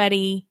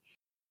everybody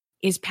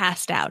is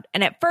passed out.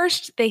 And at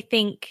first, they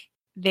think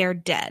they're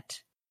dead.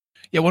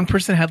 Yeah, one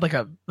person had like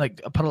a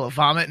puddle of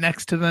vomit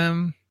next to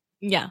them.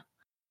 Yeah.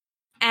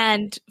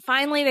 And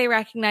finally, they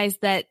recognize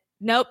that,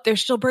 nope, they're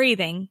still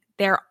breathing.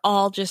 They're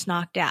all just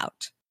knocked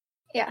out.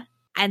 Yeah.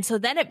 And so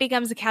then it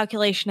becomes a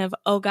calculation of,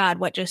 oh God,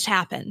 what just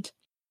happened?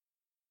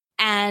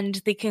 And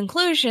the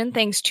conclusion,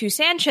 thanks to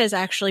Sanchez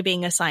actually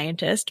being a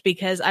scientist,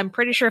 because I'm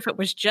pretty sure if it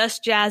was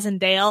just Jazz and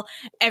Dale,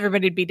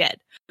 everybody'd be dead.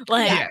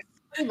 Like, Yeah,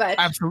 Pretty much.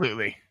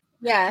 absolutely.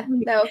 Yeah.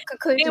 No,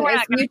 conclusion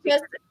is we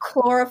just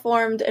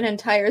chloroformed an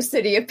entire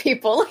city of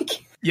people.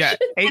 Like, Yeah,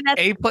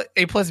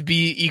 A plus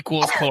B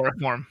equals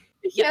chloroform.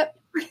 yep.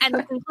 And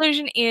the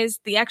conclusion is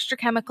the extra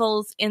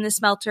chemicals in the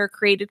smelter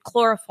created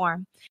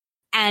chloroform.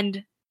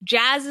 And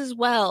Jazz's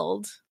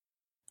weld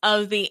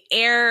of the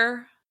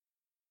air,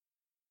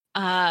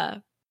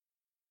 The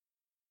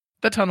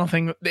tunnel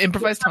thing, the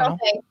improvised tunnel.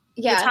 Okay.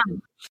 Yeah. the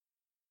tunnel,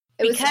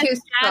 It was because too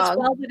Jazz strong.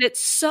 welded it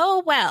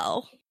so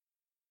well,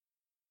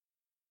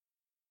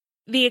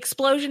 the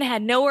explosion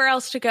had nowhere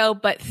else to go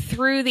but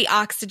through the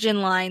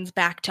oxygen lines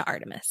back to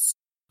Artemis.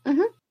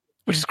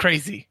 Which is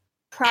crazy.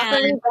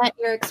 Properly vent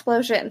your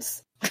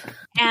explosions.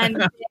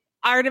 And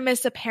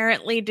Artemis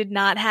apparently did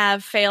not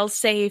have fail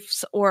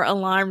safes or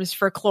alarms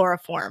for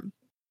chloroform.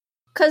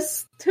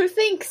 Because who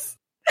thinks?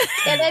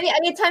 And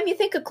anytime you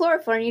think of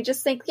chloroform, you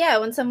just think, yeah,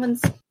 when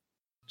someone's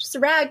just a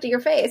rag to your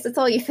face, that's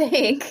all you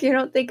think. You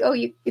don't think,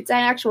 it's an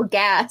actual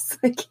gas.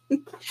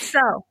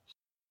 So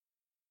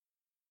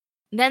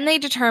then they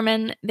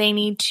determine they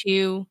need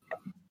to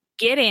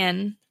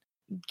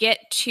get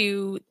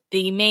to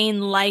the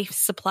main life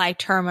supply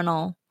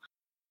terminal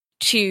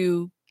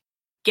to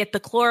get the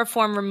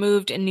chloroform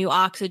removed and new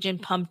oxygen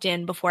pumped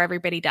in before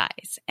everybody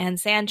dies. And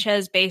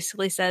Sanchez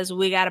basically says,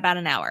 we got about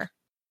an hour.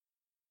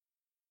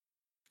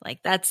 Like,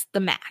 that's the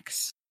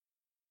max.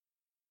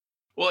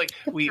 Well, like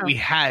we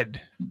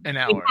had an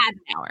hour. We had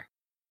an hour.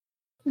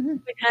 Mhm.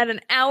 We had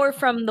an hour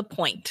from the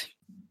point.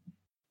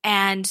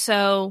 And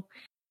so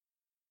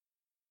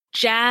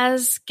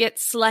Jazz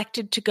gets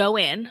selected to go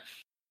in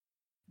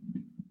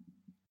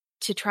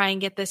to try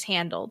and get this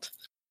handled.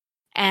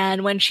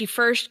 And when she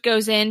first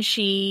goes in,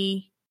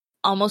 she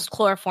almost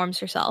chloroforms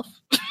herself.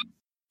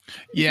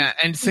 Yeah,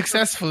 and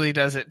successfully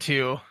does it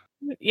too.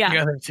 Yeah. The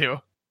other two.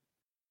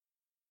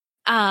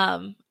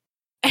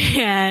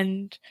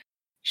 And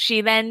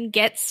she then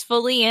gets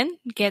fully in,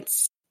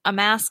 gets a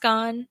mask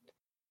on,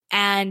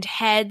 and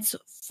heads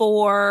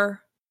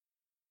for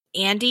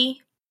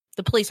Andy,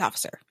 the police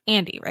officer.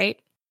 Andy, right?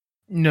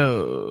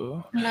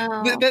 No.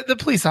 No. The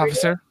police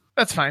officer.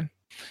 That's fine.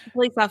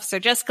 Police officer.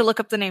 Jessica, look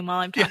up the name while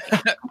I'm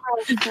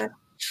talking.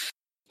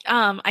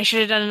 I should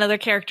have done another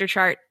character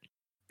chart.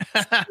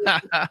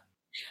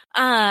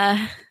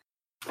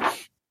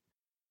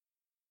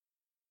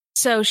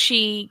 So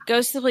she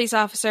goes to the police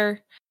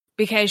officer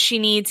because she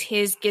needs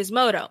his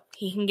gizmodo.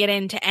 He can get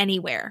into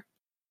anywhere.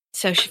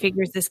 So she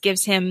figures this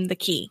gives him the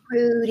key.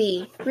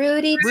 Rudy.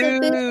 Rudy.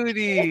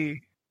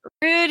 Rudy.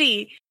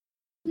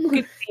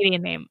 Good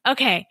Canadian name.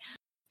 Okay.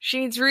 She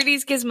needs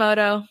Rudy's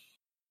gizmodo.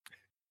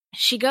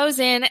 She goes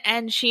in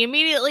and she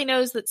immediately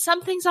knows that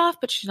something's off,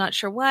 but she's not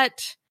sure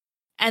what.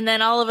 And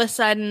then all of a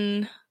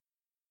sudden,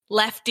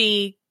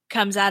 Lefty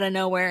comes out of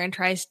nowhere and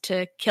tries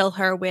to kill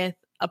her with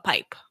a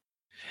pipe.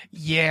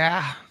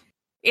 Yeah.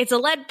 It's a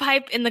lead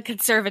pipe in the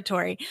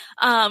conservatory.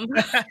 I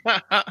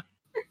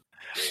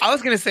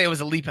was gonna say it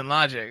was a leap in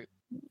logic,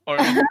 or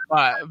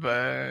what,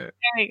 but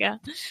There you go.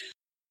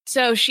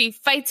 So she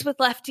fights with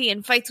Lefty,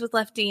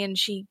 and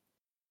she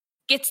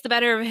gets the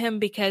better of him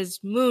because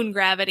moon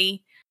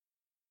gravity,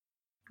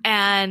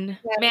 and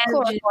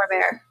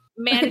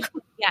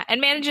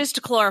manages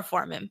to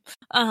chloroform him.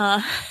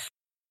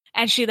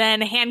 And she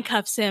then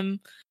handcuffs him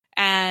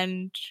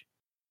and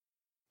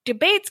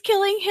debates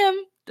killing him,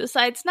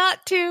 decides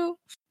not to,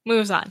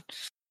 moves on.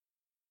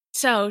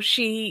 So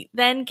she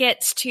then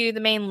gets to the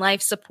main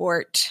life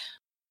support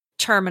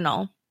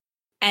terminal,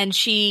 and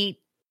she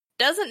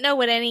doesn't know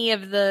what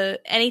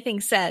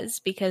anything says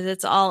because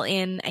it's all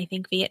in, I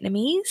think,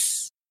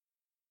 Vietnamese.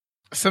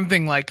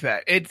 something like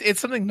that. It's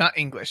something not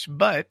English,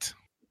 but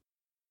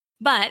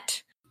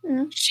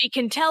she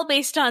can tell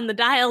based on the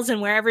dials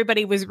and where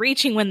everybody was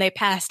reaching when they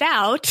passed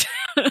out.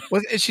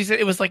 she said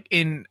it was like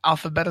in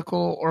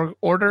alphabetical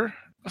order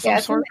of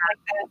some sort.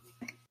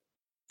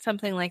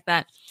 Something like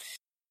that.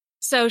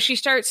 So she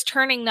starts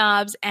turning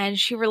knobs and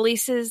she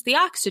releases the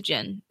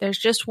oxygen. There's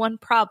just one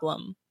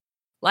problem.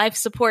 life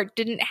support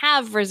didn't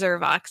have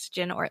reserve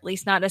oxygen, or at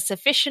least not a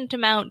sufficient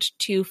amount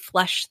to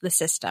flush the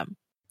system.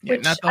 Yeah,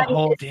 Which, not the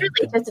whole it's damn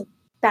really thing. just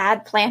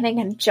bad planning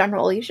in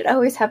general. You should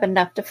always have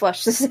enough to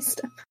flush the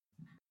system.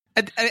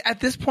 At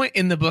this point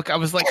in the book, I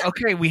was like,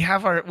 okay, we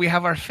have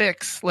our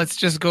fix. Let's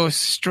just go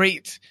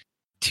straight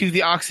to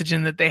the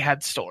oxygen that they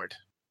had stored.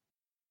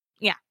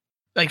 Yeah.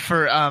 Like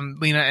for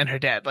Lena and her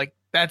dad. Like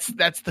that's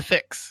the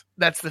fix.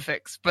 That's the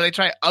fix. But they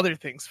try other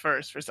things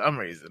first for some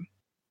reason.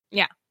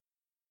 Yeah.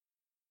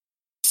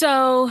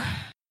 So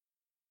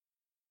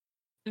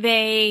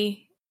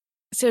she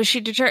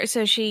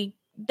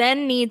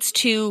then needs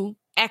to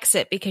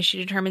exit because she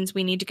determines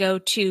we need to go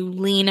to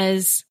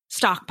Lena's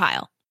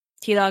stockpile.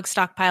 T-Dog's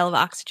stockpile of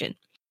oxygen.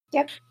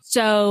 Yep.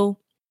 So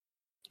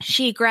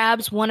she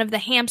grabs one of the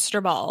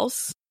hamster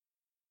balls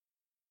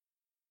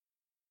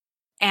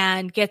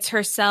and gets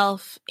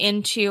herself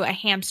into a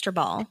hamster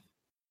ball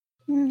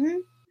Mm-hmm.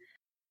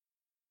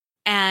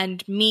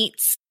 and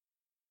meets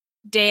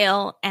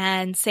Dale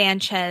and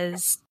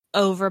Sanchez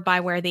over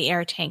by where the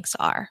air tanks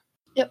are.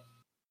 Yep.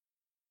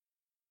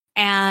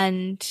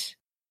 And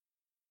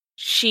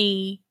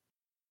she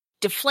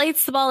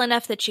deflates the ball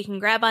enough that she can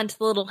grab onto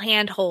the little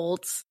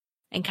handholds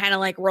and kind of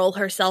like roll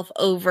herself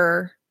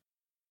over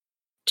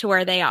to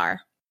where they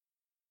are.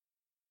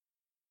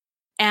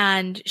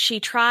 And she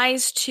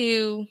tries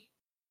to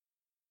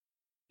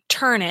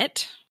turn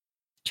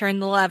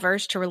the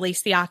levers to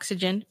release the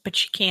oxygen, but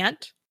she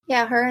can't.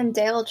 Yeah, her and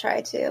Dale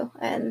try to,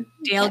 and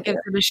Dale gives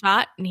it a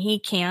shot and he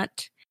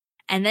can't.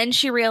 And then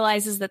she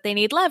realizes that they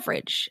need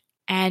leverage.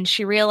 And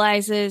she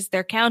realizes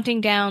they're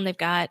counting down. They've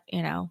got,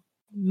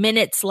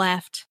 minutes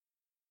left.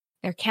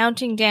 They're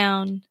counting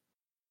down.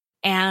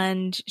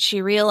 And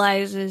she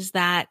realizes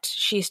that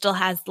she still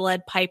has the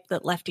lead pipe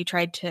that Lefty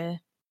tried to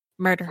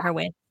murder her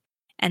with.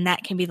 And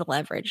that can be the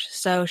leverage.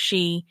 So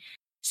she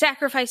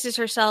sacrifices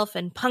herself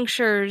and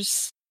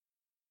punctures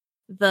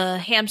the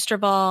hamster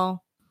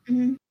ball.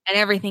 Mhm. And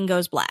everything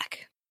goes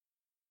black.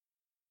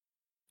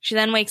 She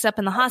then wakes up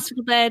in the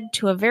hospital bed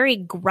to a very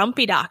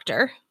grumpy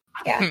doctor.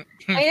 Yeah.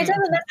 I mean, it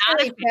doesn't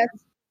necessarily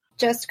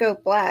just go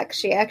black.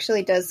 She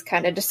actually does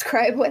kind of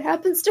describe what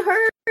happens to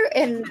her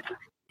in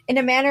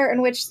a manner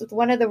in which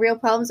one of the real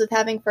problems with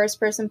having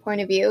first-person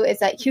point of view is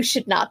that you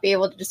should not be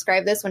able to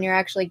describe this when you're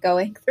actually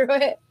going through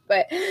it.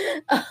 But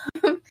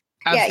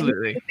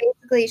Absolutely.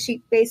 Yeah,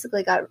 she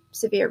basically got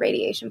severe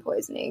radiation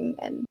poisoning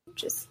and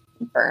just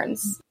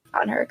burns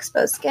on her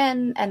exposed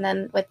skin, and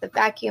then with the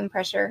vacuum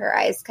pressure, her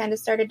eyes kind of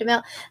started to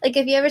melt. Like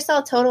if you ever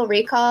saw Total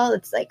Recall,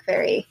 it's like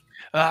very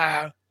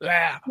Arnold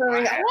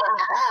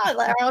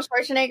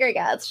Schwarzenegger.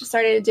 Yeah, it's just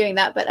started doing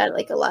that, but at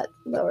like a lot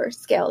lower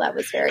scale. That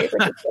was very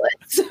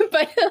ridiculous.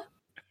 But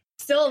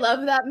still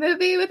love that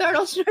movie with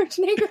Arnold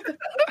Schwarzenegger. That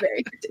was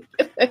very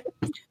ridiculous.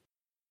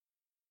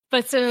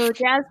 But so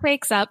Jazz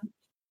wakes up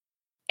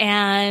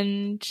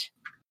and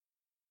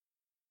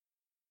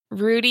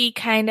Rudy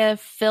kind of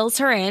fills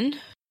her in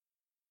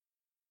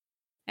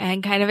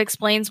and kind of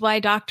explains why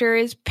Doctor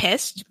is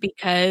pissed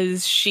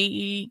because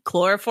she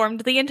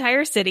chloroformed the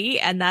entire city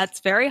and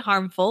that's very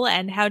harmful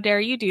and how dare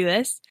you do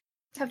this.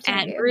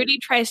 And Rudy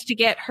tries to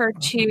get her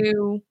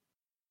to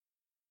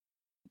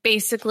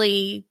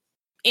basically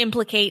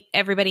implicate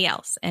everybody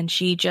else and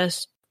she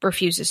just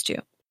refuses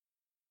to.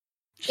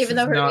 Even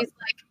though Rudy's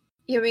like,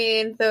 you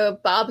mean the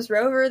Bob's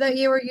Rover that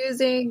you were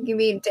using? You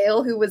mean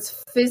Dale who was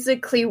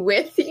physically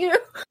with you?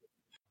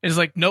 It's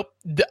like, nope,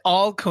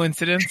 all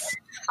coincidence.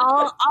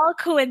 all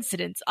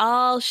coincidence.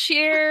 All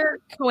sheer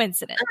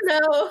coincidence. I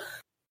don't know.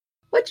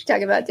 What you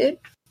talking about, dude?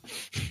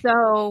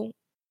 So,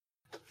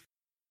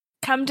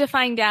 come to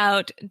find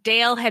out,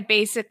 Dale had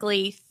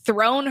basically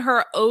thrown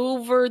her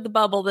over the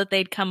bubble that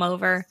they'd come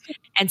over,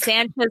 and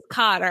Sanchez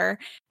caught her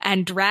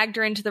and dragged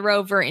her into the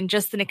rover in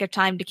just the nick of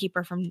time to keep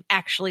her from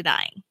actually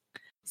dying.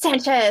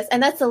 Sanchez,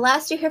 and that's the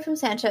last you hear from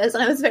Sanchez,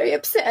 and I was very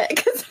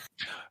upset.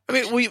 I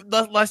mean,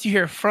 last you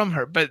hear from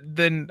her, but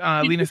then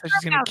Lena said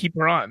she's going to keep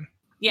her on.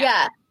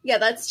 Yeah,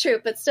 that's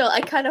true. But still, I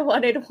kind of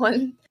wanted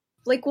one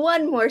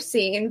more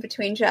scene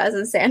between Jazz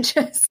and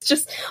Sanchez.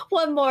 Just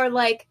one more,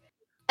 like,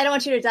 I don't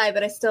want you to die,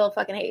 but I still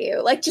fucking hate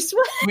you. Like, just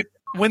what?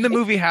 When the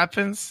movie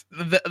happens,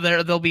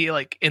 they'll be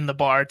like in the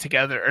bar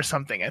together or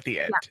something at the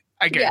end. Yeah.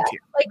 I guarantee you.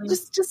 Like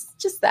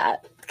just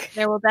that.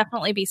 There will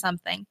definitely be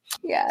something.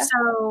 Yeah.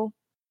 So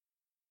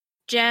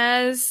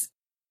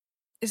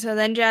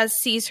then Jazz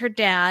sees her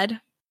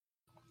dad,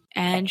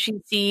 and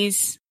she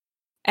sees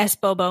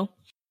Swoboda.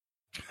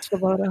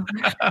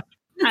 I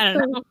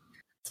don't know.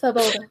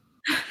 Swoboda.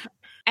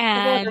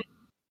 And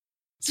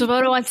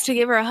Swoboda wants to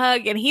give her a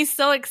hug, and he's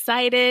so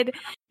excited,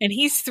 and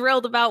he's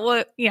thrilled about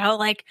what,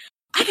 like,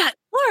 I got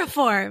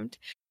chloroformed.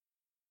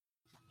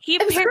 He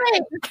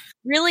apparently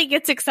really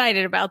gets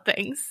excited about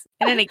things.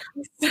 And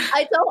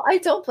I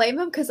don't blame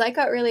him because I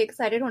got really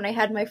excited when I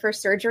had my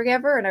first surgery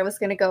ever and I was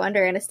going to go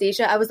under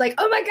anesthesia. I was like,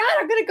 oh my God,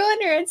 I'm going to go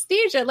under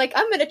anesthesia. Like,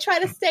 I'm going to try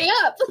to stay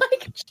up.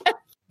 Like,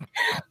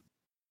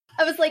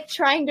 I was like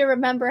trying to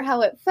remember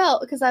how it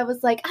felt because I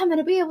was like, I'm going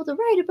to be able to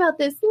write about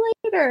this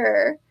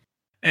later.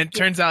 And it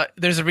turns out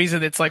there's a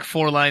reason it's like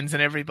 4 lines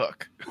in every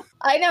book.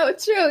 I know,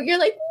 it's true. You're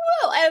like,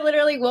 whoa. I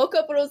literally woke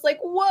up and was like,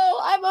 whoa,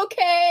 I'm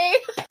okay.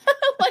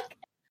 Like,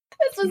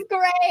 this was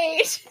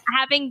great.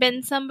 Having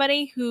been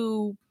somebody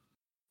who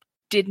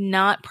did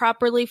not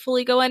properly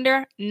fully go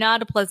under,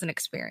 not a pleasant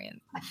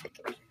experience.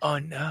 Oh,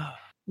 no.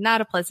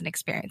 Not a pleasant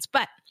experience.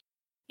 But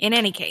in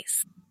any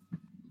case.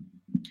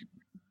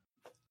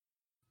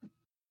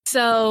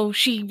 So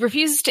she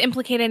refuses to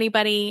implicate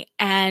anybody,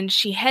 and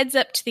she heads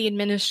up to the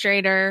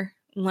administrator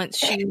once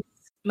she's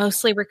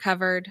mostly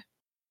recovered.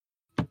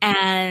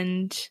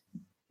 And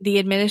the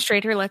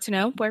administrator lets her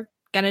know, we're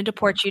going to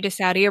deport you to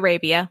Saudi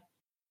Arabia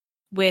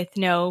with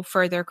no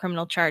further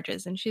criminal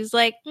charges. And she's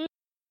like,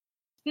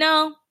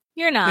 no,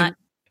 you're not.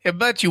 Yeah,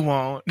 but you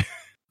won't.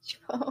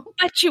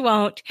 But you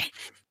won't.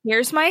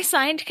 Here's my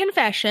signed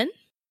confession.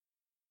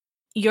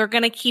 You're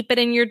going to keep it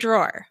in your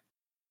drawer.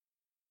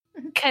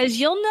 Because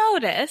you'll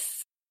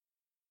notice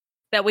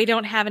that we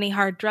don't have any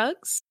hard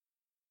drugs.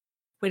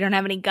 We don't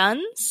have any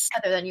guns.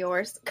 Other than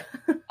yours.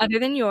 Other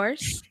than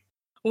yours.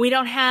 We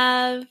don't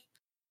have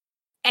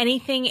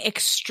anything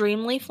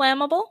extremely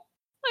flammable.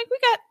 Like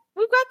we've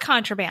got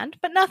contraband,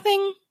 but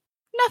nothing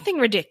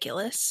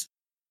ridiculous.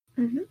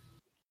 Mm-hmm.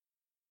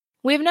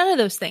 We have none of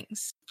those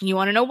things. You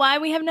want to know why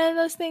we have none of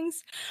those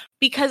things?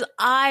 Because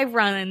I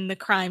run the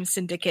crime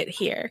syndicate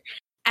here,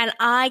 and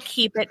I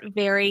keep it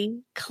very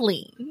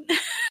clean.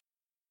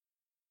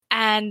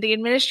 And the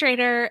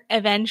administrator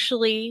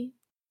eventually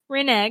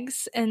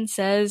reneges and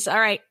says, all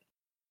right,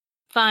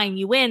 fine,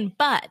 you win,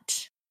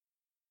 but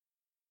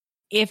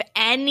if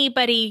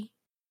anybody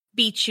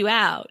beats you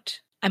out,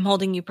 I'm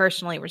holding you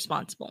personally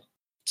responsible.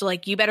 So,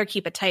 like, you better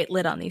keep a tight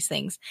lid on these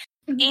things.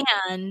 Mm-hmm.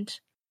 And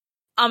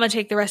I'm going to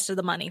take the rest of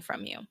the money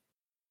from you.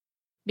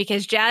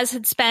 Because Jazz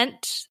had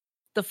spent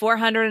the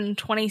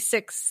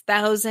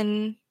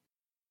 426,000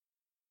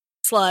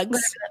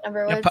 slugs.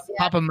 Whatever that number was.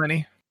 Papa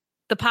money.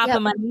 The Papa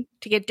money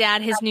to get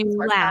Dad his new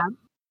lab.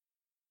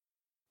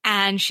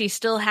 And she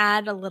still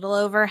had a little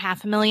over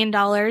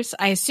 $500,000.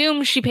 I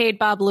assume she paid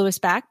Bob Lewis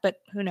back, but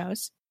who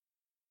knows?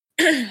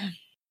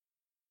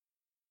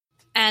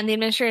 And the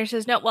administrator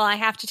says, no, well, I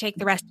have to take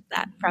the rest of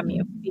that from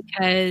you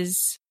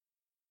because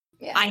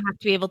I have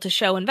to be able to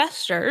show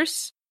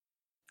investors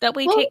that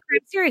we take crime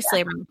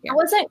seriously around here. It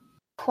wasn't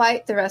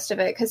quite the rest of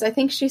it because I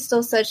think she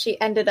still said she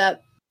ended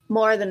up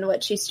more than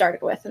what she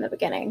started with in the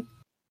beginning.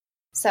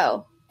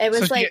 So it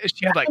was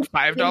she had like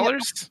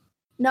 $5?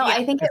 No,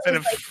 I think instead it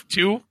was of like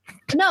 2?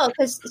 No,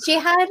 because she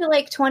had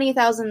like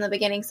 20,000 in the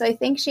beginning. So I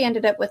think she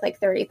ended up with like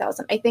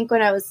 30,000. I think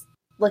when I was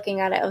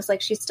looking at it, I was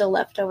like, she's still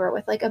left over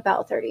with like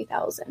about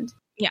 30,000.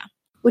 Yeah.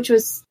 Which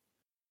was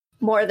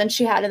more than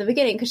she had in the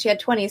beginning because she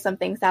had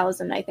 20-something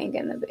thousand, I think,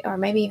 or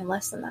maybe even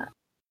less than that.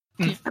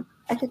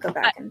 I could go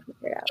back and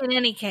figure it out. In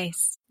any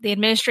case, the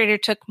administrator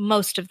took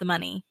most of the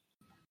money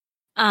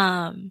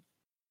under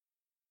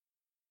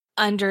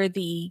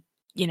the,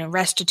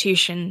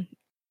 restitution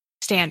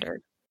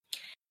standard.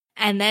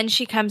 And then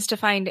Jazz comes to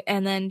find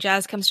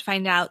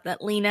out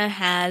that Lena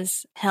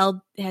has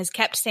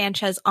kept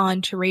Sanchez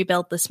on to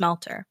rebuild the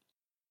smelter.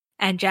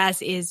 And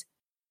Jazz is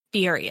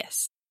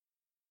furious.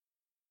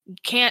 You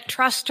can't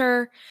trust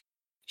her.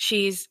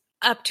 She's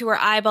up to her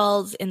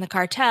eyeballs in the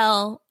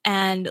cartel.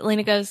 And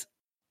Lena goes,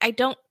 I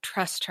don't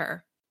trust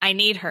her. I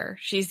need her.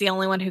 She's the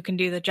only one who can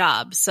do the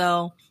job.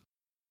 So I'm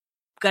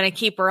going to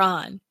keep her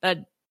on.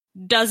 That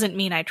doesn't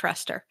mean I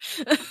trust her.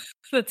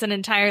 That's an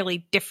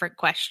entirely different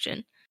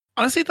question.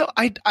 Honestly, though,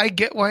 I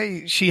get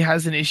why she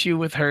has an issue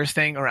with her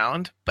staying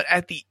around. But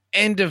at the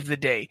end of the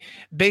day,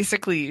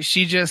 basically,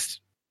 she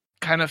just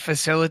kind of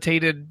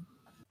facilitated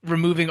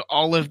removing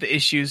all of the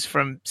issues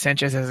from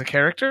Sanchez as a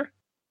character.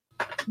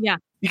 Yeah.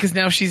 Because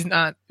now she's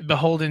not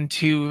beholden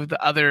to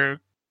the other...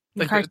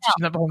 she's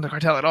not beholden to the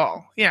cartel at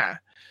all. Yeah.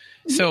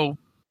 So,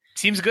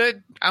 seems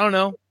good. I don't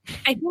know.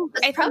 I think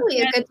it's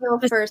probably a good deal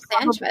for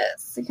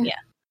Sanchez. Yeah.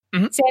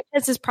 Mm-hmm.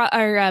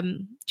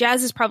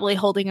 Jazz is probably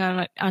holding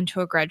onto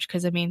a grudge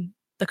because,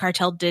 the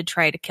cartel did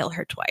try to kill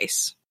her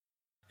twice.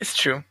 It's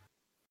true.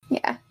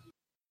 Yeah.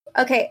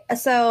 Okay,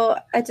 so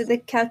I did the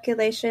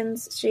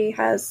calculations. She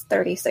has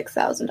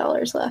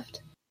 $36,000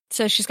 left.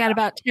 So she's got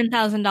about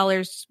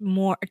 $10,000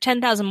 more,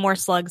 10,000 more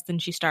slugs than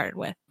she started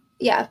with.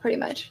 Yeah, pretty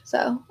much.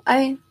 So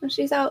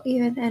she's out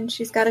even, and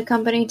she's got a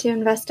company to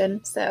invest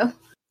in. So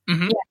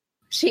yeah,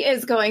 she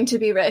is going to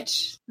be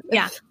rich.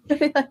 Yeah.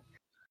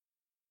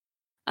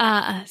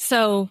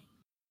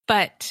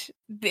 But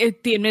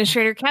the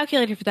administrator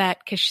calculated for that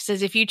because she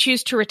says if you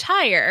choose to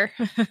retire,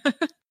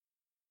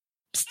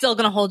 still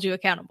going to hold you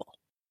accountable.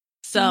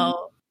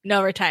 So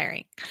no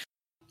retiring.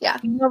 Yeah.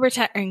 No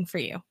retiring for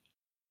you.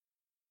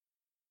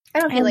 I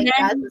don't feel like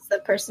Jazz is the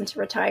person to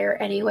retire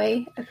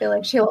anyway. I feel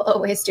like she'll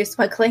always do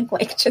smuggling.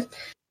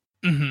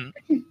 And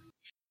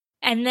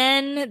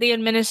then the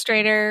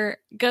administrator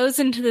goes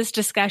into this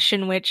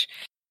discussion, which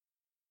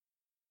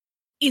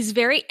is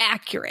very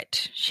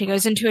accurate. She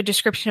goes into a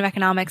description of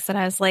economics that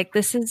I was like,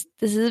 this is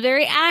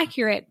very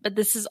accurate, but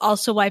this is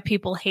also why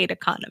people hate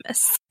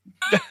economists.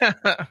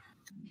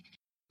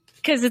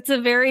 Because it's a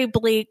very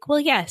bleak, well,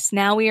 yes,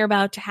 now we are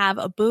about to have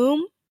a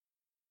boom.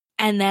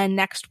 And then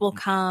next will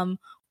come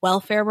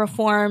welfare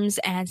reforms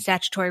and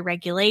statutory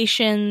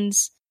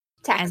regulations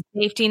and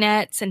safety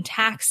nets and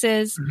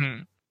taxes.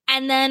 Mm-hmm.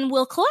 And then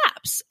we'll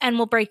collapse and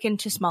we'll break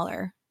into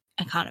smaller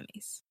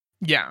economies.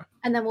 Yeah.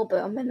 And then we'll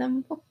boom, and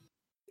then we'll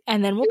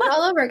do it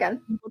all over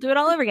again. We'll do it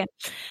all over again.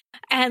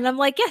 And I'm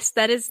like, yes,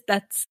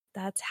 that's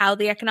how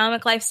the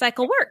economic life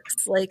cycle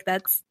works. Like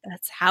that's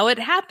how it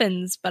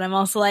happens. But I'm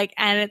also like,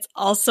 and it's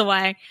also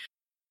why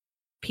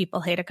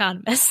people hate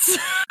economists.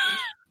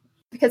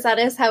 Because that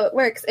is how it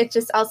works. It's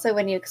just also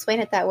when you explain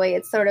it that way,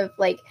 it's sort of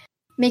like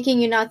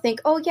making you not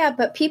think, oh yeah,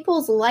 but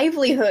people's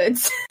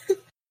livelihoods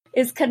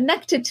is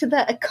connected to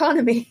the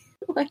economy.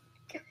 Like,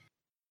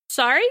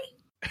 sorry?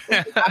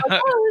 How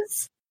it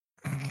goes.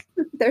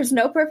 There's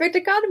no perfect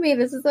economy.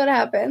 This is what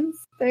happens.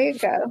 There you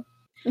go.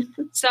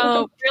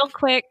 So real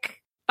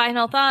quick,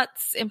 final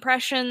thoughts,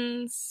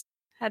 impressions.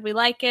 How'd we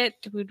like it?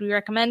 Would we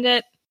recommend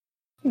it?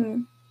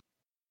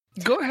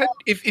 Go ahead.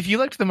 If you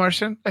liked The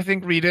Martian, I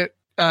think read it.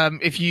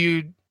 If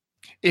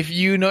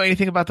you know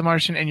anything about The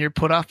Martian and you're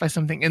put off by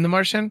something in The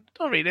Martian,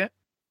 don't read it.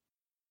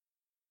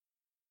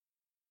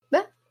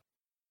 Yeah,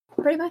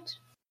 pretty much.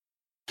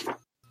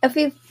 If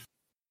you,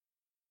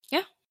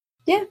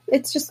 yeah,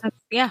 it's just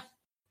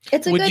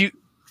it's a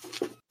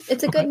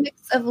it's a good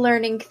mix of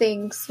learning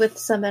things with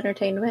some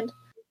entertainment,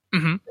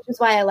 which is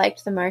why I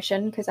liked The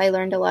Martian, because I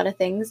learned a lot of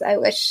things. I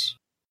wish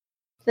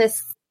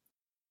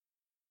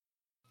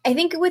I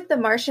think with The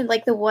Martian,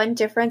 like the one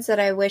difference that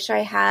I wish I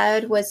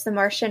had was The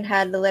Martian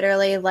had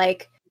literally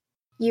like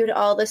you'd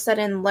all of a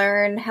sudden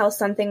learn how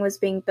something was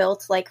being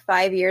built like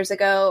 5 years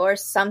ago or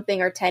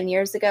something, or 10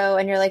 years ago.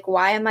 And you're like,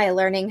 why am I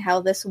learning how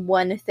this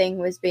one thing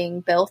was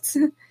being built?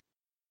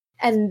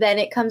 And then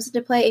it comes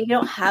into play, and you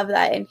don't have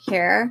that in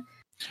here.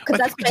 Because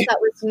that's what I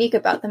thought was unique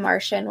about The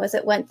Martian, was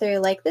it went through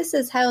like, this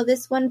is how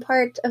this one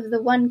part of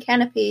the one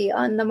canopy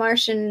on the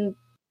Martian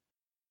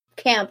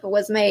camp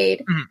was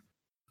made.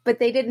 But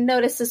they didn't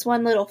notice this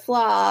one little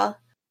flaw.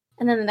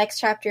 And then the next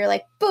chapter, you're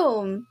like,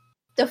 boom,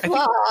 the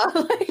flaw.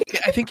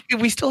 I think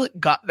we still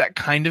got that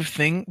kind of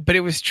thing, but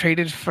it was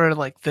traded for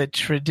like the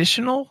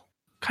traditional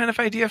kind of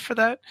idea for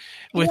that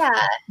with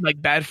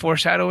like bad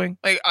foreshadowing.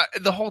 Like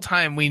the whole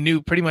time we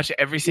knew pretty much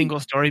every single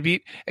story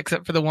beat,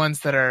 except for the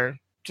ones that are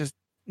just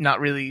not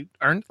really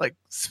earned, like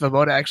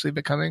Svoboda actually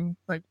becoming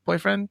like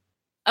boyfriend.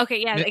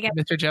 Okay, yeah, again,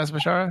 Mr. Jazz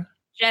Bashara.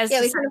 Jazz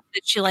says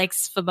that she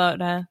likes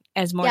Svoboda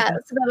as more. Yeah,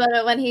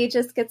 Svoboda, when he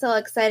just gets all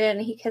excited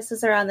and he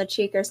kisses her on the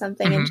cheek or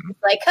something, and she's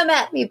like, "Come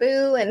at me,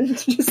 boo!" and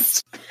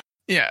just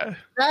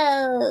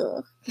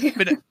oh.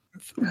 But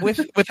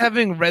with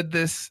having read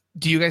this,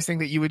 do you guys think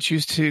that you would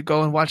choose to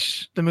go and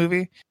watch the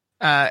movie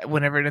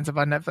whenever it ends up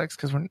on Netflix?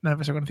 Because none of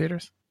us are going to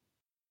theaters.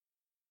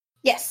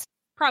 Yes,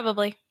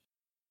 probably.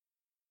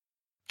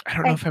 I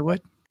don't know if I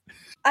would.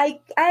 I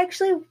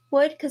actually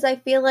would, because I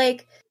feel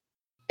like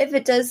if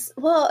it does,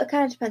 well, it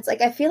kind of depends.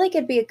 Like, I feel like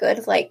it'd be a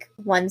good like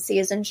one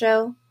season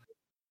show.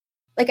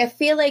 Like, I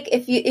feel like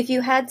if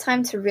you had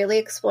time to really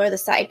explore the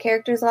side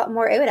characters a lot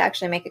more, it would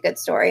actually make a good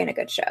story and a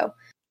good show.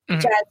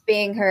 Jazz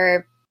being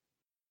her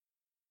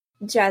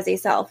jazzy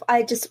self,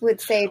 I just would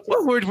say.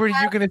 What word were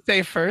you going to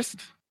say first?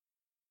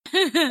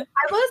 I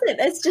wasn't.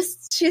 It's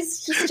just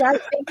she's just Jazz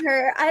being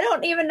her. I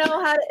don't even know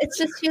how to. It's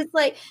just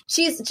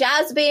she's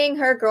Jazz being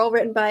her girl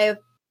written by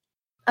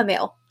a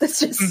male. That's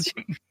just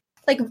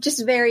like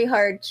just very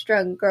hard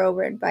strung girl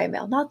written by a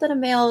male. Not that a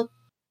male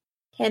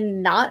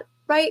cannot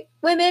write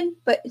women,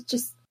 but it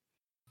just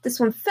this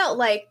one felt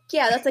like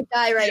that's a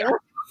guy writing.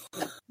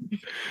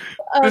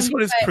 This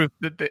one is proof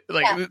that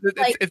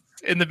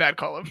it's in the bad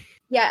column.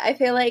 Yeah, I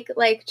feel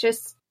like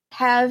just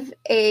have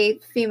a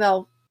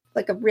female,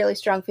 like a really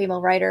strong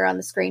female writer on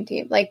the screen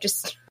team, like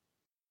just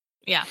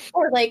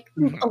or like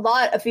a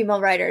lot of female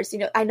writers. You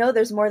know, I know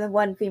there's more than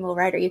one female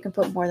writer. You can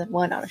put more than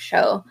one on a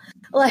show.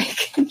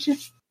 Like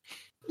just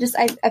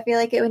I feel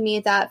like it would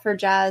need that for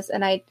Jazz,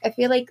 and I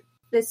feel like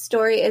this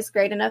story is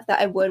great enough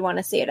that I would want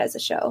to see it as a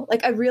show.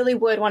 Like I really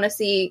would want to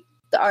see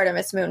the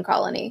Artemis Moon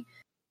Colony.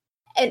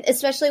 And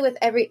especially with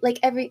every,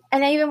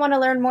 and I even want to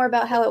learn more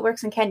about how it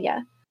works in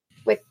Kenya.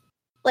 With,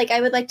 like,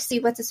 I would like to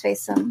see what's his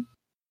face,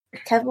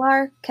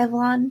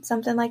 Kevlon,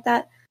 something like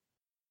that.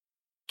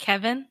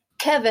 Kevin?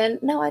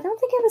 No, I don't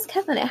think it was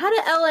Kevin. It had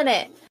an L in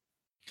it.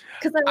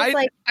 Because I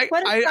was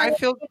what is I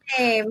feel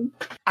name?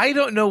 I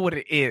don't know what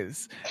it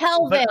is.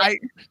 Kelvin.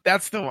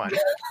 That's the one.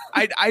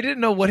 I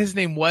didn't know what his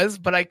name was,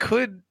 but I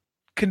could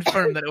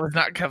confirm that it was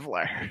not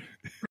Kevlar.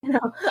 No,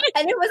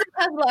 I knew it was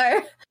a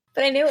Kevlar.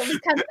 But I knew it was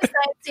kind of a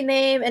sciencey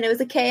name, and it was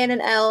a K and an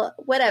L,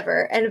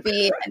 whatever, and a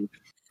V, and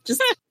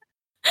just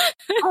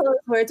all those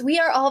words. We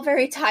are all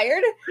very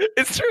tired.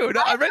 It's true.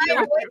 No, I read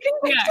that.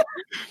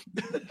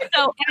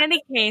 So, in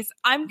any case,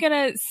 I'm going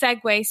to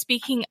segue.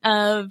 Speaking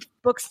of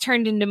books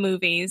turned into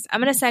movies,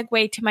 I'm going to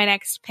segue to my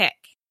next pick.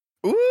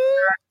 Ooh.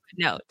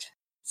 Note.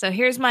 So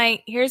here's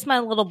my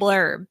little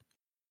blurb.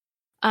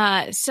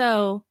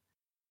 So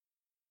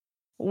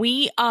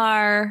we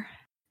are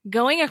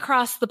going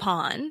across the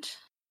pond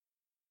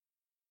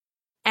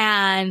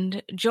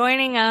and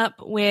joining up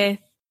with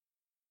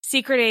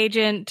secret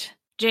agent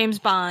James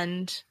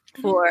Bond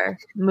for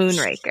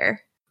Moonraker.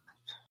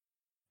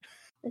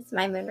 It's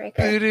my Moonraker.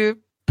 Boo-doo,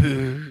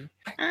 boo.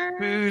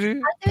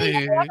 Boo-doo, boo.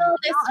 I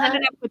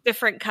ended up with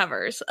different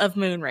covers of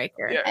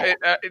Moonraker. Yeah,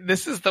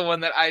 this is the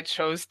one that I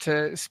chose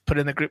to put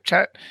in the group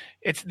chat.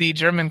 It's the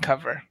German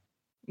cover.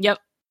 Yep.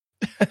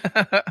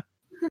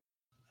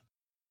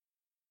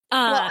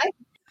 Well,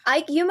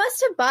 you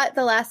must have bought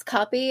the last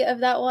copy of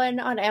that one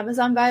on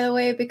Amazon, by the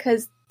way,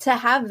 because to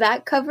have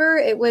that cover,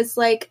 it was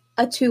like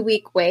a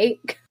 2-week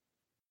wait.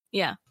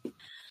 Yeah.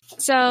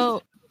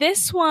 So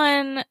this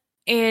one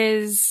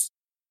is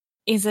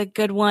a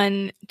good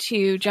one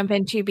to jump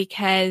into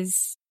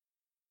because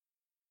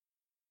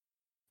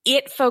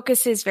it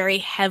focuses very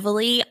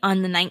heavily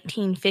on the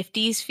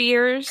 1950s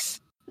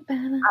fears of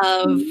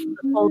the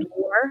Cold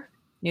War.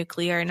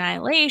 Nuclear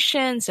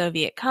annihilation,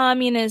 Soviet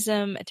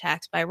communism,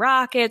 attacks by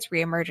rockets,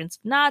 reemergence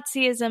of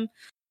Nazism.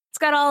 It's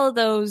got all of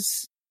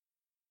those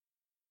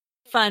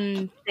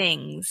fun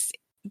things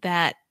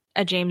that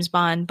a James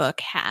Bond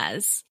book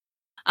has.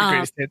 The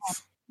greatest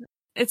hits.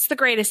 It's the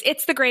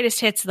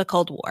greatest hits of the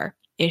Cold War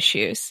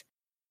issues.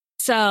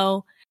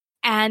 So,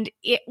 and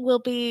we will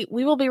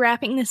be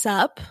wrapping this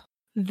up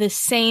the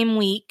same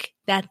week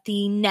that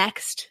the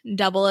next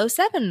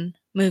 007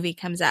 movie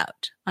comes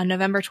out on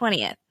November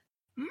 20th.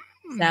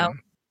 So,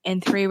 in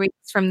 3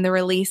 weeks from the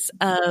release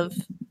of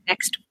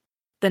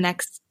the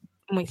next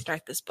when we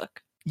start this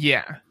book.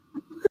 Yeah.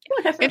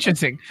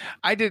 Interesting.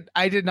 I did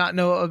not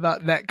know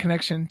about that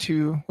connection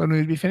to when we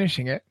would be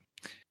finishing it.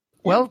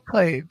 Well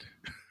played.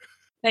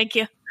 Thank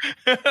you.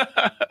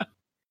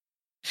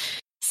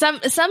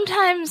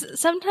 Sometimes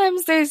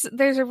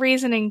there's a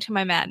reasoning to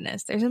my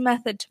madness. There's a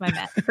method to my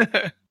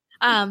madness.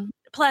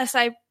 Plus,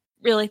 I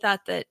really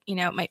thought that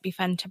it might be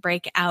fun to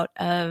break out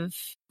of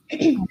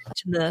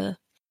the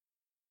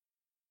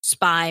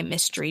spy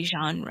mystery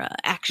genre,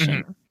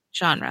 action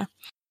genre.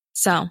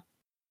 So,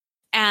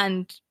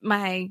 and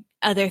my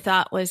other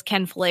thought was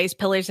Ken Follett's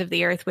Pillars of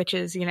the Earth, which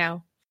is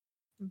about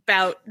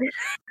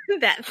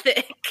that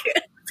thick.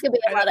 It's gonna be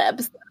a lot of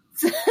episodes.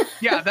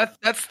 Yeah,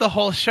 that's the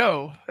whole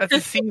show. That's a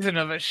season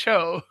of a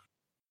show.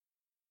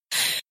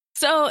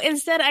 So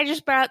instead, I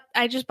just bought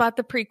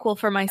the prequel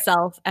for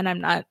myself, and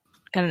I'm not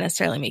gonna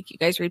necessarily make you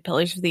guys read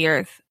Pillars of the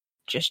Earth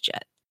just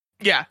yet.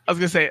 Yeah, I was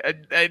gonna say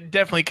a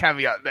definitely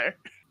caveat there.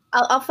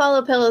 I'll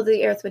follow Pillars of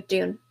the Earth with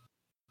Dune.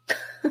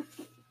 We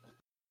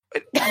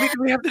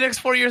have the next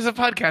 4 years of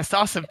podcast.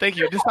 Awesome, thank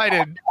you.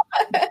 Decided.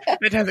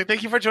 Fantastic.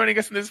 Thank you for joining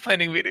us in this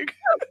planning meeting.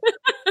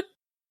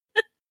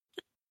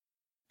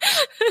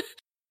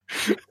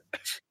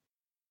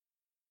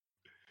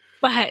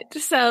 But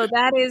so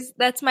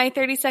that's my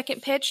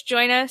 30-second pitch.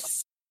 Join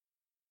us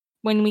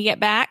when we get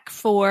back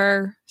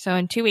in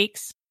 2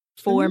 weeks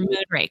for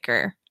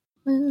Moonraker.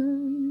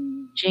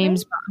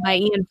 James Bond by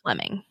Ian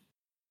Fleming.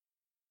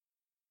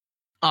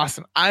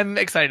 Awesome. I'm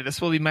excited. This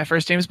will be my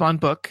first James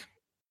Bond book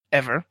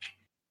ever.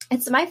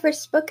 It's my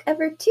first book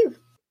ever too.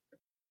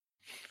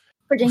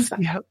 For James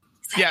Bond.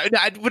 Yeah,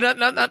 not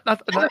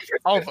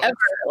all of them. Ever,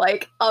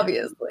 like,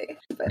 obviously.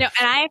 But. No,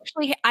 and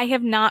I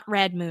have not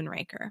read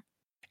Moonraker.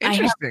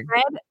 Interesting.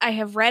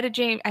 I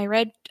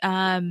read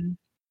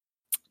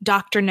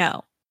Dr.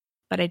 No,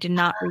 but I did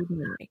not read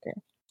Moonraker.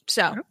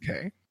 So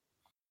okay.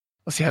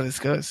 We'll see how this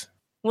goes.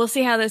 We'll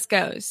see how this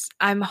goes.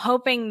 I'm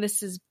hoping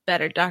this is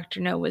better. Dr.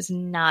 No was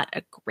not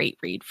a great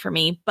read for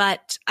me,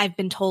 but I've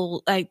been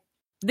told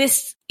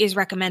this is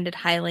recommended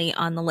highly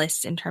on the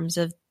list in terms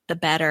of the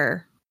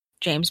better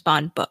James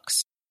Bond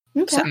books.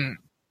 Okay. So,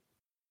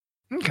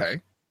 okay.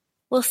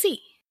 We'll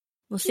see.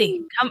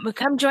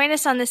 Come join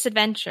us on this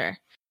adventure.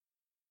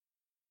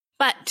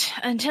 But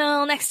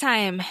until next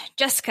time,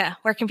 Jessica,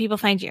 where can people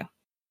find you?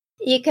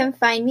 You can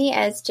find me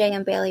as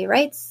J.M. Bailey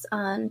Writes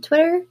on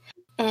Twitter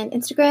and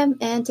Instagram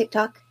and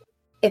TikTok,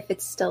 if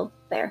it's still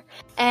there.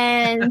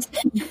 And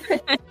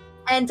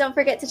and don't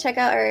forget to check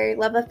out our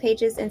Love of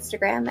Pages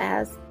Instagram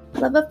as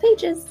Love of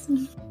Pages. All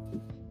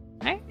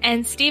right.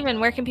 And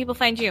Steven, where can people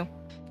find you?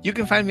 You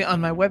can find me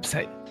on my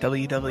website,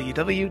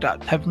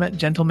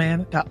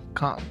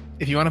 www.peppermintgentleman.com.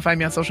 If you want to find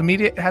me on social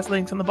media, it has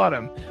links on the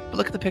bottom. But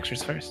look at the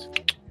pictures first.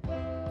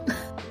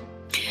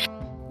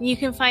 You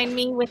can find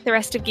me with the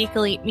rest of Geek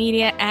Elite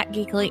Media at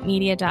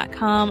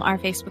geekelitemedia.com, our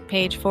Facebook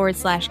page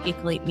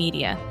 /Geek Elite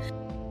Media.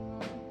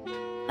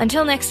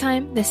 Until next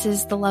time, this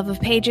is The Love of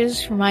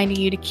Pages, reminding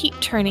you to keep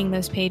turning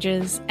those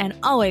pages and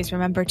always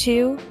remember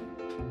to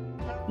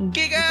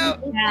geek out!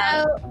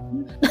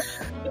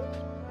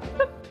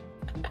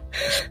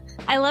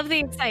 I love the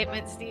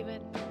excitement,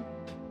 Steven.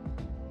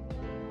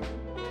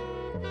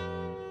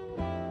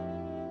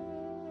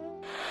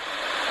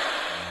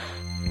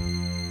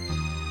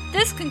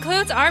 This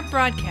concludes our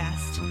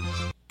broadcast.